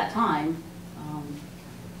maybe at that time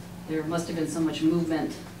there must have been so much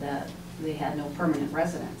movement that they had no permanent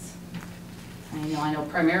residence. And, you know, I know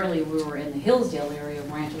primarily we were in the Hillsdale area of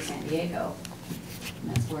Rancho San Diego,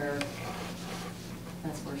 and that's where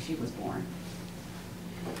she was born.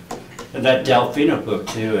 And that Delfino book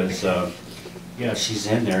too is, yeah, she's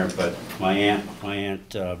in there. But my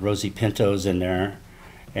aunt Rosie Pinto's in there,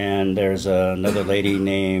 and there's another lady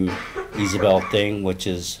named Isabel Thing, which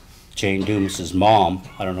is Jane Dumas's mom.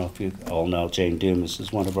 I don't know if you all know Jane Dumas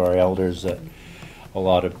is one of our elders that a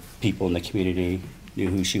lot of people in the community knew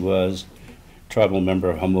who she was. Tribal member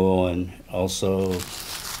of Jamul, and also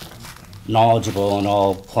knowledgeable on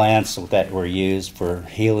all plants that were used for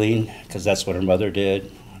healing, because that's what her mother did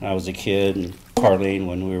when I was a kid, and Carlene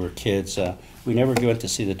when we were kids. We never went to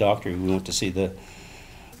see the doctor. We went to see the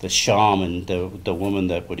shaman, the woman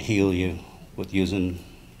that would heal you with using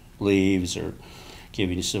leaves or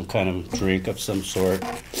giving you some kind of drink of some sort.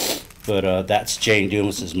 But that's Jane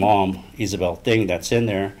Dumas's mom, Isabel Thing, that's in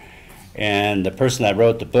there. And the person that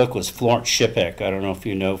wrote the book was Florence Shipek. I don't know if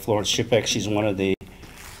you know Florence Shipek. She's one of the,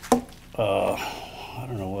 I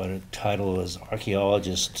don't know what her title is,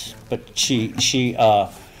 archaeologist. But she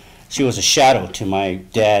was a shadow to my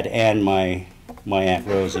dad and my Aunt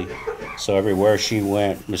Rosie. So everywhere she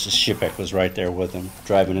went, Mrs. Shipek was right there with them,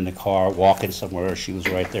 driving in the car, walking somewhere. She was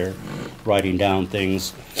right there writing down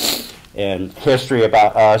things and history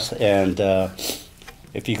about us. And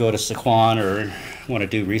if you go to Sequan or want to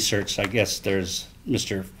do research, I guess there's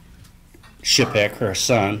Mr. Shipek, her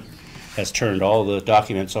son, has turned all the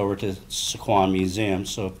documents over to Sequan Museum.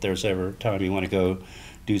 So if there's ever a time you want to go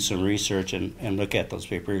do some research and look at those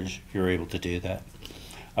papers, you're able to do that.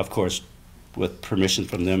 of course, with permission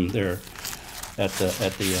from them there at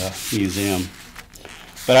the museum.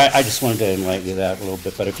 But I just wanted to enlighten you that a little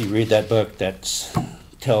bit. But if you read that book, that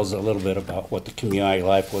tells a little bit about what the community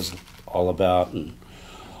life was all about and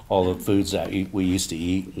all the foods that we used to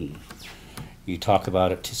eat. And you talk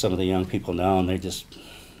about it to some of the young people now, and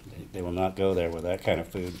they will not go there with that kind of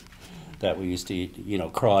food that we used to eat. You know,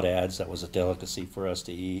 crawdads, that was a delicacy for us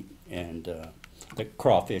to eat, and the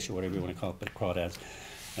crawfish or whatever you want to call it, but crawdads.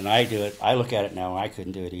 And I do it. I look at it now. I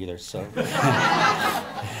couldn't do it either. So,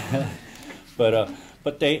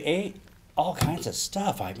 but they ate all kinds of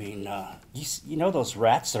stuff. I mean, you know those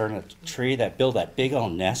rats that are in a tree that build that big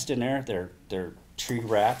old nest in there? They're tree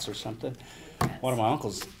rats or something. One of my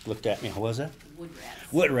uncles looked at me. What was it? Wood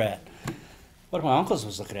rats. Wood rat. One of my uncles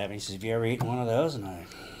was looking at me. He says, "Have you ever eaten one of those?" And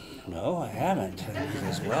no, I haven't. And he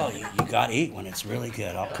goes, "Well, you got to eat one. It's really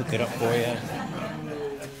good. I'll cook it up for you."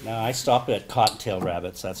 No, I stopped at cottontail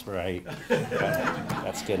rabbits. That's where I eat.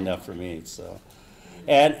 That's good enough for me. So,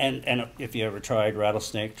 and if you ever tried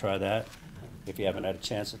rattlesnake, try that. If you haven't had a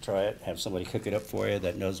chance to try it, have somebody cook it up for you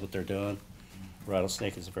that knows what they're doing.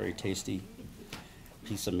 Rattlesnake is a very tasty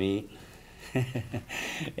piece of meat.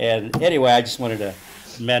 And anyway, I just wanted to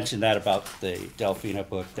mention that about the Delphina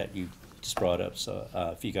book that you just brought up. So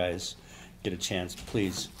if you guys get a chance,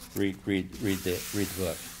 please read the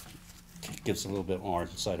book. It gives a little bit more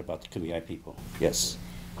insight about the Kumeyaay people. Yes.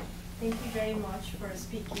 Thank you very much for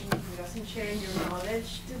speaking with us and sharing your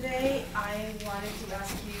knowledge today. I wanted to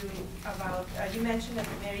ask you about, you mentioned at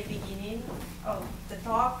the very beginning of the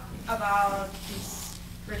talk about this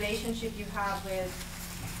relationship you have with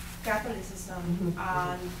Catholicism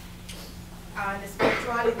and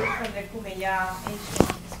spirituality from the Kumeyaay,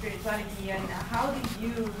 ancient spirituality, and how did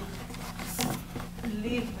you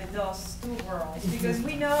live with those two worlds? Because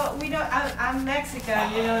we know, I'm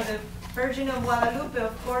Mexican, you know, the Virgin of Guadalupe,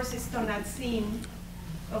 of course, is Tonantzin,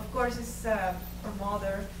 of course, is our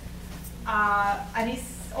mother, and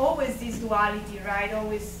it's always this duality, right?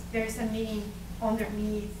 Always there's a meaning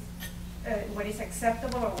underneath what is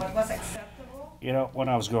acceptable or what was acceptable. You know, when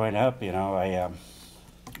I was growing up, you know,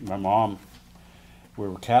 my mom, we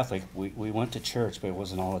were Catholic. We went to church, but it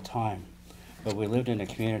wasn't all the time. But we lived in a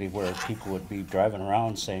community where people would be driving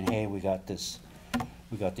around saying, "Hey, we got the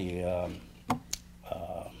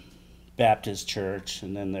Baptist church,"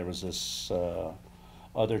 and then there was this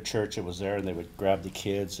other church that was there, and they would grab the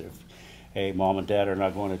kids. If, "Hey, mom and dad are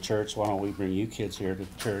not going to church, why don't we bring you kids here to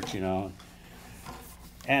church?" You know.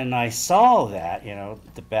 And I saw that, you know,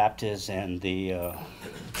 the Baptist and the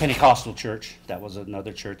Pentecostal church. That was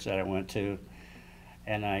another church that I went to.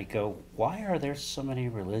 And I go, why are there so many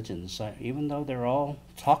religions, even though they're all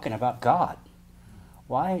talking about God?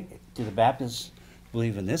 Why do the Baptists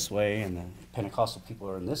believe in this way and the Pentecostal people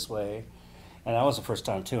are in this way? And that was the first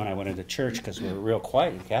time, too, when I went into church, because we were real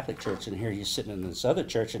quiet in Catholic church, and here you're sitting in this other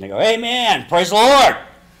church, and they go, "Amen, praise the Lord!"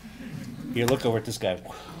 You look over at this guy,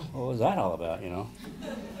 what was that all about, you know?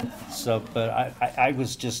 So, but I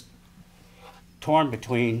was just torn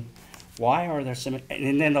between, why are there so many,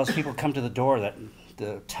 and then those people come to the door,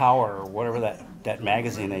 the Tower or whatever that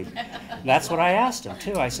magazine, that's what I asked them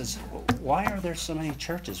too. I says, why are there so many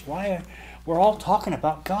churches? We're all talking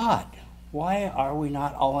about God. Why are we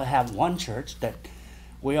not all have one church that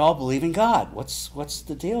we all believe in God? What's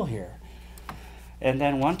the deal here? And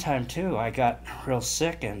then one time too, I got real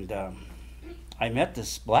sick, and I met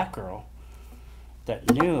this black girl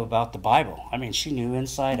that knew about the Bible. I mean, she knew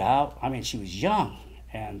inside out. I mean, she was young,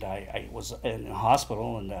 and I was in the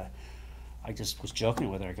hospital, and I just was joking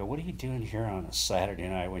with her. I go, "What are you doing here on a Saturday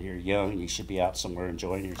night when you're young and you should be out somewhere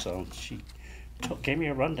enjoying yourself?" She gave me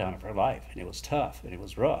a rundown of her life, and it was tough, and it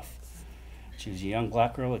was rough. She was a young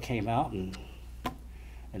black girl that came out, and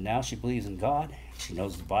now she believes in God. She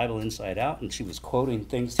knows the Bible inside out, and she was quoting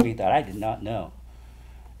things to me that I did not know.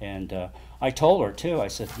 And I told her, too, I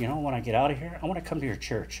said, "You know, when I get out of here, I want to come to your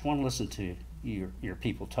church. I want to listen to your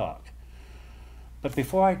people talk." But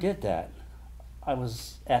before I did that, I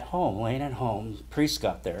was at home, laying at home. The priest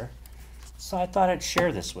got there, so I thought I'd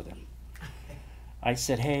share this with him. I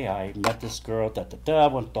said, "Hey, I met this girl,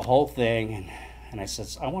 went the whole thing, and I said,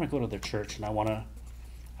 I want to go to their church, and I want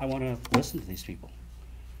to listen to these people."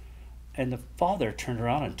 And the father turned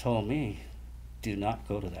around and told me, "Do not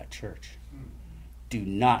go to that church. Do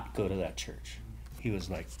not go to that church." He was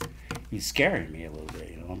scaring me a little bit,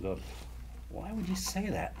 you know. I'm going, why would you say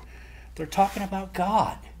that? They're talking about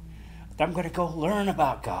God. I'm going to go learn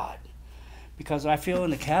about God. Because I feel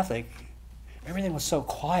in the Catholic, everything was so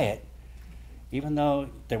quiet, even though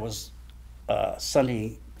there was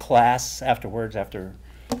Sunday class afterwards, after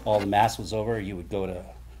all the Mass was over, you would go to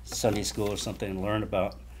Sunday school or something and learn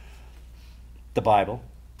about the Bible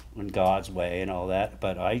and God's way and all that.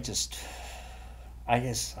 But I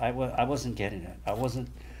wasn't getting it. I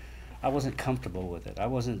wasn't comfortable with it. I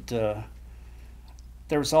wasn't.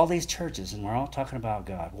 There was all these churches, and we're all talking about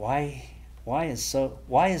God. Why is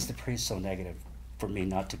the priest so negative for me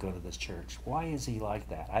not to go to this church? Why is he like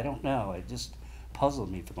that? I don't know. It just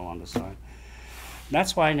puzzled me for the longest time. And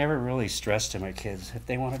that's why I never really stressed to my kids, if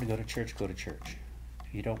they wanted to go to church, go to church.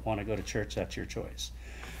 If you don't want to go to church, that's your choice.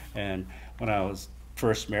 And when I was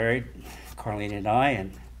first married, Carlene and I,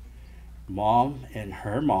 and Mom and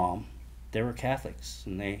her mom, they were Catholics,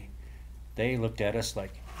 and they looked at us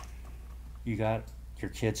like, you got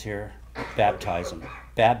your kids here, baptize them.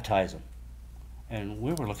 And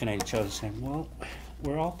we were looking at each other saying, well,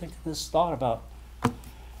 we're all thinking this thought about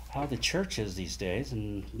how the church is these days,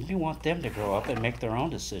 and we want them to grow up and make their own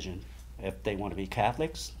decision. If they want to be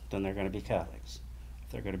Catholics, then they're going to be Catholics. If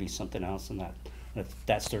they're going to be something else, then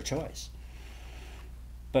that's their choice.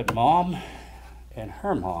 But Mom and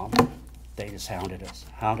her mom, they just hounded us,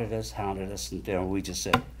 and we just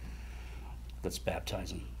said, let's baptize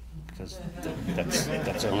them, because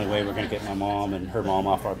that's the only way we're going to get my mom and her mom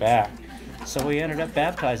off our back. So we ended up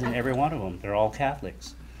baptizing every one of them. They're all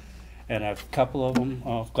Catholics. And a couple of them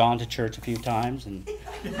have gone to church a few times, and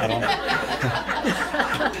I don't.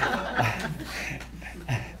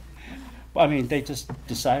 I mean, they just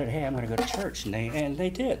decided, hey, I'm going to go to church, and they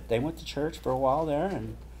did. They went to church for a while there,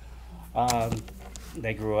 and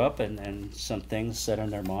they grew up, and some things set in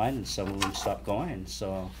their mind, and some of them stopped going.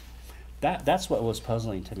 So that's what was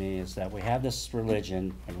puzzling to me, is that we have this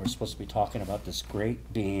religion, and we're supposed to be talking about this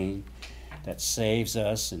great being that saves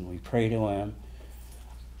us, and we pray to him.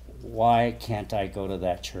 Why can't I go to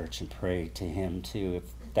that church and pray to him too, if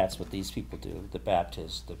that's what these people do, the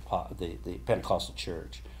Baptists, the Pentecostal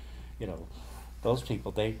church? You know, those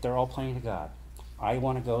people, they're all praying to God. I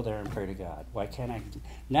want to go there and pray to God. Why can't I?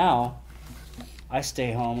 Now, I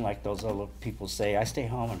stay home, like those other people say, I stay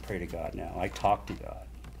home and pray to God now. I talk to God.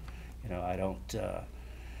 You know, I don't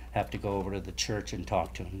have to go over to the church and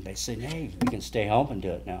talk to him. They say, hey, you can stay home and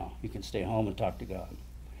do it now. You can stay home and talk to God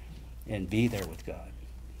and be there with God.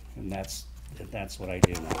 And that's what I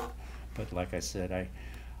do now. But like I said,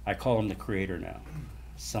 I call him the Creator now.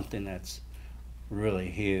 Something that's really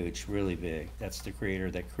huge, really big. That's the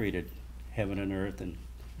Creator that created heaven and earth and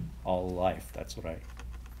all life. That's what I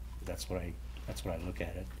look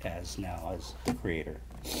at it as now, as the Creator.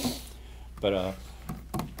 But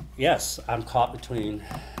yes, I'm caught between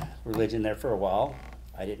religion there for a while.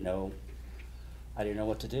 I didn't know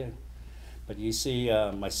what to do. But you see,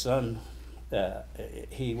 my son,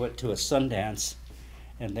 he went to a Sundance,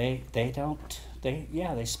 and they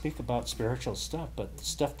speak about spiritual stuff, but the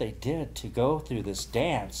stuff they did to go through this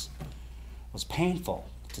dance was painful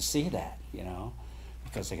to see that, you know,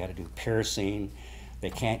 because they got to do piercing, they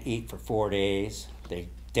can't eat for 4 days, they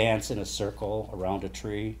dance in a circle around a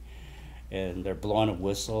tree, and they're blowing a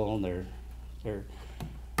whistle, and they're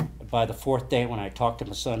by the 4th day when I talked to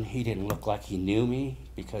my son, he didn't look like he knew me,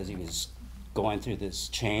 because he was going through this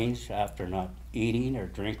change after not eating or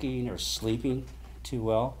drinking or sleeping too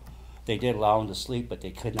well. They did allow him to sleep, but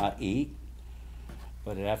they could not eat.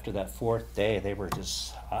 But after that 4th day, they were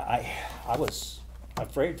just, I was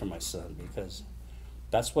afraid for my son, because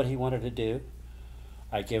that's what he wanted to do.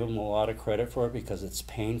 I give him a lot of credit for it, because it's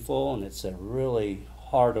painful, and it's a really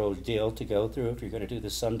hard ordeal to go through if you're going to do the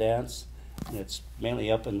Sundance. And it's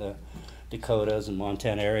mainly up in the Dakotas and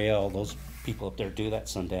Montana area. All those people up there do that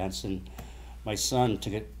Sundance, and my son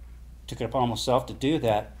took it upon himself to do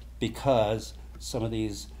that, because some of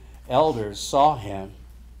these elders saw him,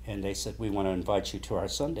 and they said, we want to invite you to our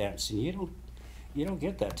Sundance. And you don't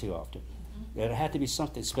get that too often. It had to be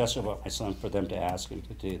something special about my son for them to ask him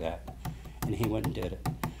to do that, and he went and did it.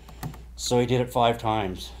 So he did it 5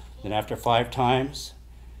 times. Then after 5 times,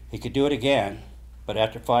 he could do it again, but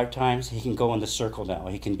after 5 times, he can go in the circle now.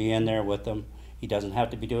 He can be in there with them. He doesn't have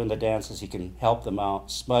to be doing the dances. He can help them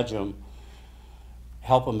out, smudge them,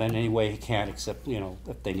 help them in any way he can, except, you know,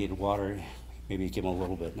 if they needed water, maybe give them a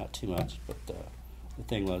little bit, not too much. But the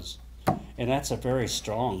thing was, and that's a very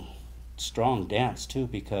strong dance too,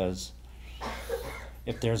 because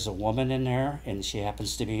if there's a woman in there and she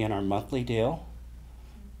happens to be in our monthly deal,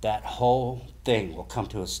 that whole thing will come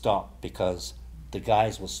to a stop, because the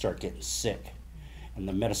guys will start getting sick. And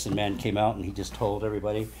the medicine man came out, and he just told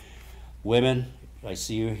everybody, women, I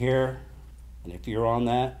see you here, and if you're on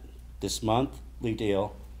this monthly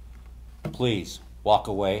deal, please walk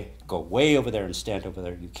away, go way over there and stand over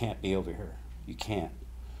there. You can't be over here. You can't.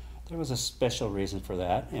 There was a special reason for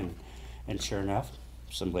that, and sure enough,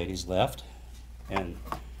 some ladies left, and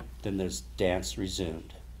then this dance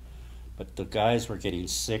resumed. But the guys were getting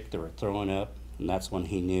sick, they were throwing up, and that's when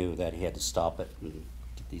he knew that he had to stop it and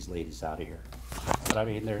get these ladies out of here. But I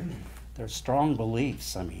mean, they're strong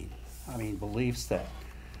beliefs. I mean beliefs that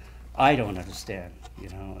I don't understand, you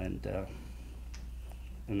know, and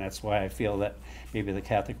that's why I feel that maybe the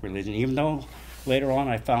Catholic religion, even though later on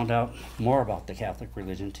I found out more about the Catholic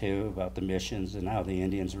religion too, about the missions and how the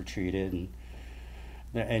Indians were treated,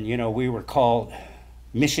 and you know, we were called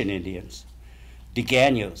mission Indians,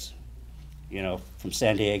 Degaños, you know, from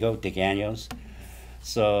San Diego, Degaños.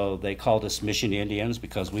 So they called us mission Indians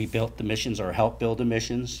because we built the missions or helped build the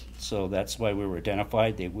missions. So that's why we were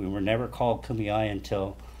identified. We were never called Kumeyaay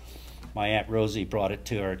until my Aunt Rosie brought it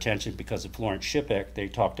to our attention because of Florence Shipek. They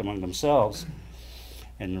talked among themselves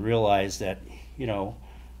and realized that, you know,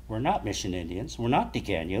 we're not mission Indians. We're not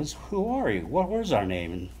Degaños. Who are you? Where's our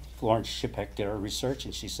name? And Florence Shipek did our research,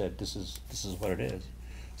 and she said, this is what it is.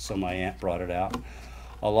 So my aunt brought it out.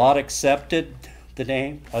 A lot accepted the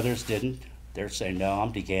name. Others didn't. They're saying, no,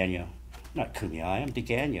 I'm Degaño. Not Kumeyaay, I'm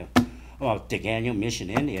Degaño. Well, Degaño Mission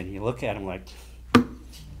Indian. You look at them like,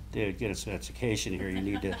 dude, get us an education here. You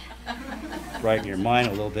need to brighten your mind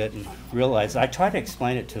a little bit and realize. I try to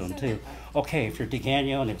explain it to them too. Okay, if you're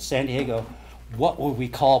Degaño and it's San Diego, what were we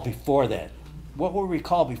called before that? What were we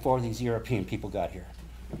called before these European people got here?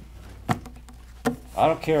 I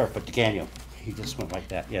don't care, but Degaño. He just went like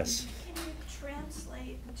that, yes. Can you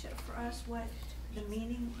translate for us what the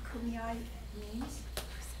meaning Kumeyaay means?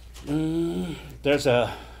 There's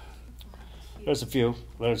a few.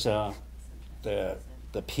 There's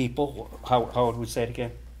the people. How would we say it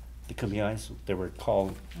again? The Kumeyays. They were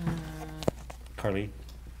called. Carly.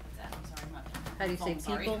 How do you say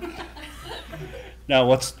people? Now,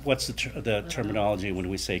 what's the terminology when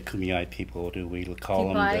we say Kumeyaay people? Do we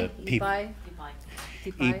call them the people?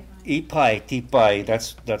 Ipai, Tipai.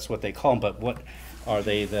 That's what they call them. But what are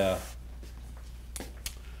they? The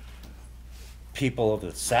people of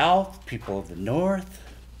the South, people of the North?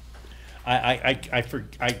 I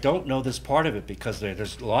don't know this part of it because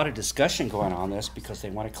there's a lot of discussion going on this because they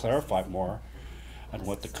want to clarify more on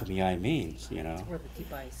what the Kumeyaay means, you know.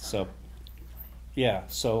 So, yeah,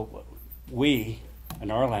 so we, in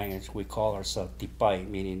our language, we call ourselves Tipai,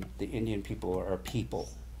 meaning the Indian people are people.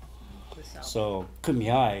 So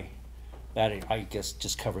Kumeyaay, that I guess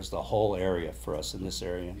just covers the whole area for us in this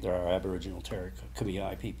area. There are Aboriginal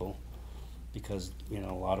Kumeyaay people. Because, you know,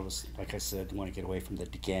 a lot of us, like I said, want to get away from the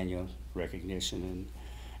Degaño recognition.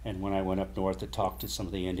 And when I went up north to talk to some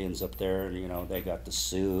of the Indians up there, you know, they got the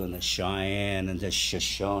Sioux and the Cheyenne and the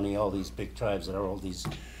Shoshone, all these big tribes that are all these,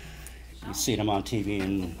 you see them on TV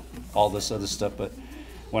and all this other stuff. But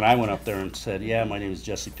when I went up there and said, yeah, my name is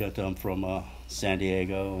Jesse Pinto, I'm from San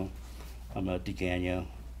Diego, I'm a Degaño,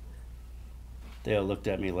 they all looked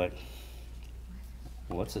at me like,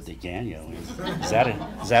 well, what's a Degaño? Is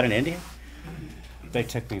that an Indian? They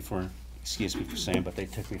took me for, excuse me for saying, but they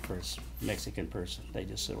took me for a Mexican person. They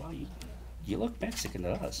just said, well, you look Mexican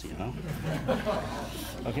to us, you know.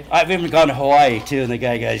 Okay, I've even gone to Hawaii too, and the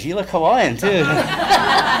guy goes, you look Hawaiian too.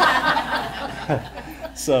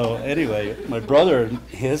 So anyway, my brother and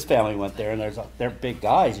his family went there, and they're big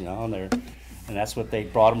guys, you know, and that's what they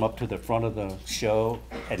brought him up to the front of the show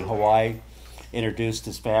in Hawaii, introduced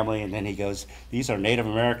his family, and then he goes, these are Native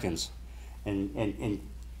Americans, and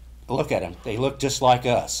look at them. They look just like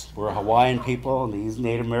us. We're Hawaiian people, and these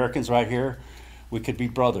Native Americans right here, we could be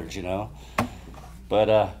brothers, you know.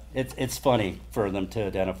 But it's funny for them to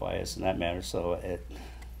identify us in that manner, so it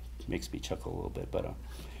makes me chuckle a little bit.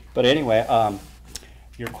 But anyway,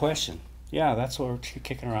 your question. Yeah, that's what we're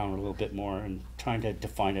kicking around a little bit more and trying to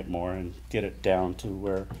define it more and get it down to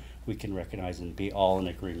where we can recognize and be all in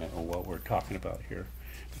agreement on what we're talking about here.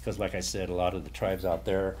 Because like I said, a lot of the tribes out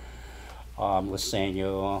there, Liaison,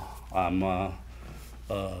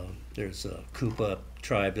 there's a Kupa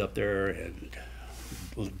tribe up there, and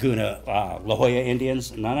Laguna, La Jolla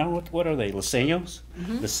Indians. No, what are they? Liaisons?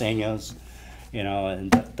 Liaisons, you know,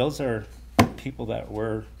 and those are people that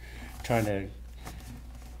we're trying to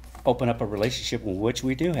open up a relationship with, which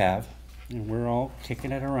we do have, and we're all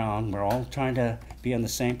kicking it around. We're all trying to be on the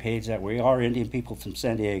same page that we are Indian people from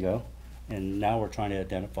San Diego, and now we're trying to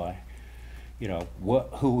identify, you know,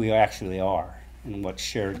 who we actually are and what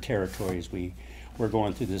shared territories we're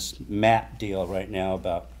going through this map deal right now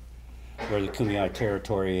about where the Kumeyaay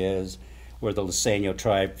territory is, where the Liaison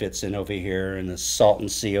tribe fits in over here, and the Salton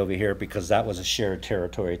Sea over here, because that was a shared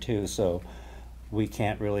territory too. So we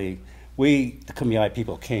can't really, the Kumeyaay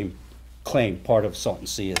people claim part of Salton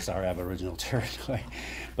Sea as our Aboriginal territory,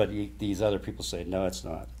 but these other people say no, it's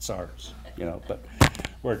not, it's ours, you know. But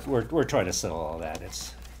we're trying to settle all that.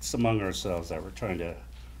 it's among ourselves that we're trying to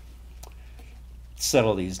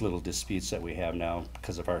settle these little disputes that we have now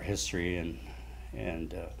because of our history,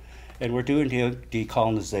 and we're doing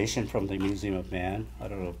decolonization from the Museum of Man. I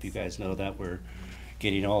don't know if you guys know that. We're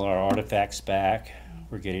getting all our artifacts back.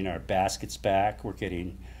 We're getting our baskets back. We're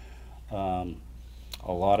getting a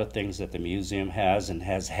lot of things that the museum has and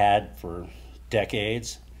has had for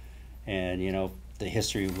decades. And you know, the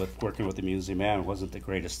history with working with the Museum of Man wasn't the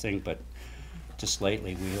greatest thing, but just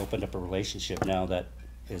lately we opened up a relationship now that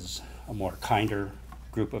is a more kinder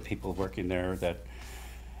group of people working there that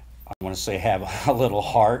I want to say have a little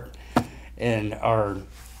heart and are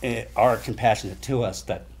compassionate to us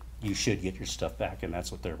that you should get your stuff back, and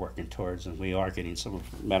that's what they're working towards. And we are getting some.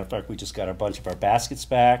 Matter of fact, we just got a bunch of our baskets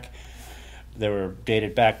back. They were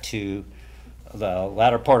dated back to the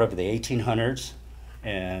latter part of the 1800s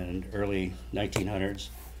and early 1900s.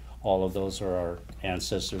 All of those are our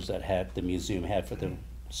ancestors that had the museum had for them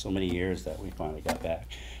so many years that we finally got back.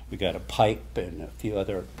 We got a pipe and a few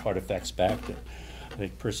other artifacts back that I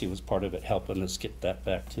think Percy was part of it, helping us get that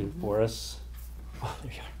back too for us. Oh,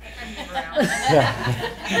 there you are.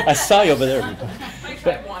 Yeah. I saw you over there. My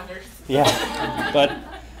tribe wanders. Yeah, but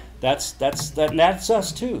that's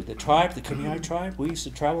us too. The tribe, the Kumeyaay tribe, we used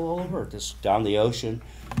to travel all over, just down the ocean,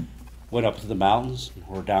 went up to the mountains,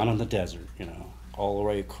 or down in the desert, you know, all the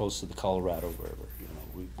way close to the Colorado River. You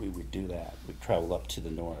know, we would do that. We travel up to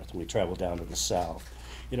the north, and we travel down to the south.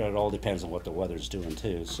 You know, it all depends on what the weather's doing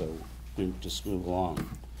too, so we just move along.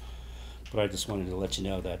 But I just wanted to let you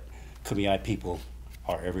know that Kumeyaay people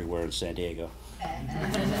are everywhere in San Diego.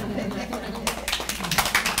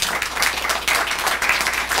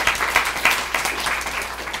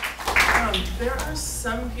 There are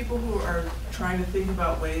some people who are trying to think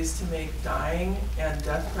about ways to make dying and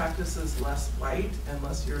death practices less white and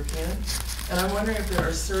less European. And I'm wondering if there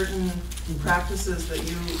are certain practices that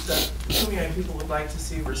Kumeyaay people would like to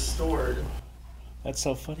see restored. That's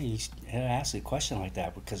so funny you ask a question like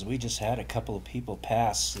that, because we just had a couple of people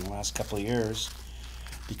pass in the last couple of years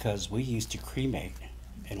because we used to cremate,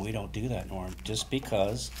 and we don't do that anymore just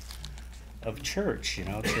because of church. You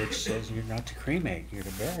know, church says you're not to cremate, you're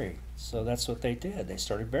to bury. So that's what they did. They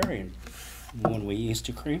started burying when we used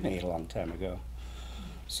to cremate a long time ago.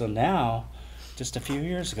 So now, just a few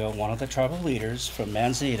years ago, one of the tribal leaders from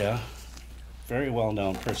Manzanita, very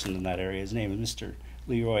well-known person in that area, his name is Mr.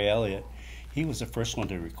 Leroy Elliott, he was the first one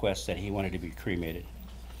to request that he wanted to be cremated.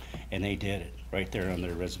 And they did it right there on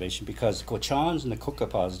their reservation, because the Cochons and the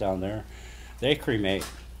Kukapas down there, they cremate.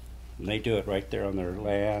 And they do it right there on their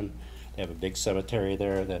land. They have a big cemetery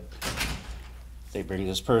there that they bring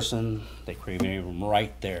this person, they cremate them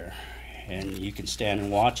right there. And you can stand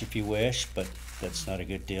and watch if you wish, but that's not a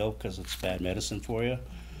good deal because it's bad medicine for you.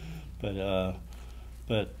 But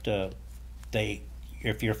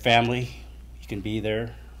if you're family, you can be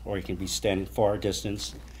there, or you can be standing far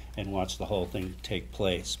distance and watch the whole thing take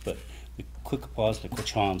place. But the Kukapas and the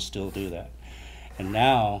Cochons still do that. And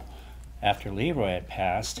now, after Leroy had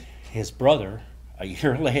passed, his brother, a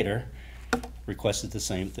year later, requested the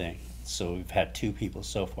same thing. So we've had 2 people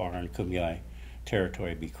so far in Kumeyaay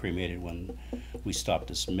territory be cremated when we stopped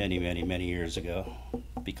this many, many, many years ago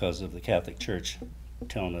because of the Catholic Church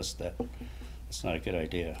telling us that it's not a good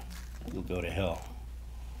idea. You'll go to hell.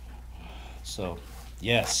 So,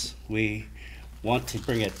 yes, we want to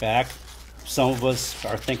bring it back. Some of us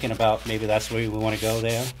are thinking about maybe that's where we want to go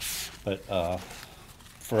there. But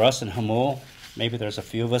for us in Jamul, maybe there's a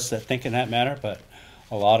few of us that think in that manner, but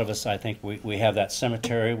a lot of us, I think, we have that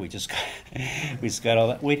cemetery. We just got all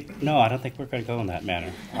that. No, I don't think we're going to go in that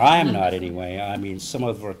manner. I'm not anyway. I mean, some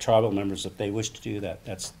of our tribal members, if they wish to do that,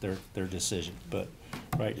 that's their decision. But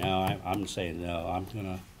right now, I'm saying no. I'm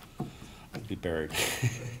going to be buried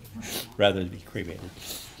rather than be cremated.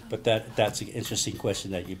 But that's an interesting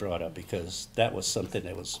question that you brought up, because that was something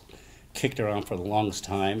that was kicked around for the longest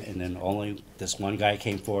time, and then only this one guy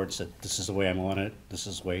came forward and said, "This is the way I want it. This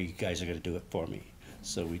is the way you guys are going to do it for me."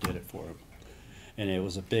 So we did it for him. And it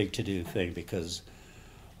was a big to-do thing, because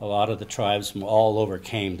a lot of the tribes from all over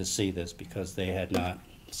came to see this, because they had not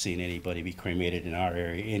seen anybody be cremated in our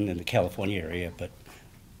area, in the California area. But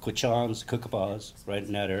Cochons, Kukapas, right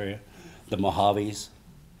in that area, the Mojaves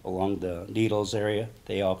along the Needles area,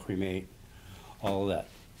 they all cremate, all of that.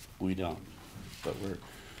 We don't. But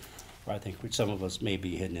I think some of us may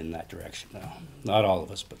be heading in that direction now. Not all of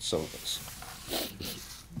us, but some of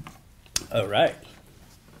us. All right.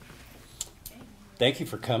 Thank you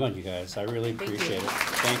for coming, you guys. I really appreciate it.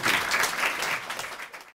 Thank you.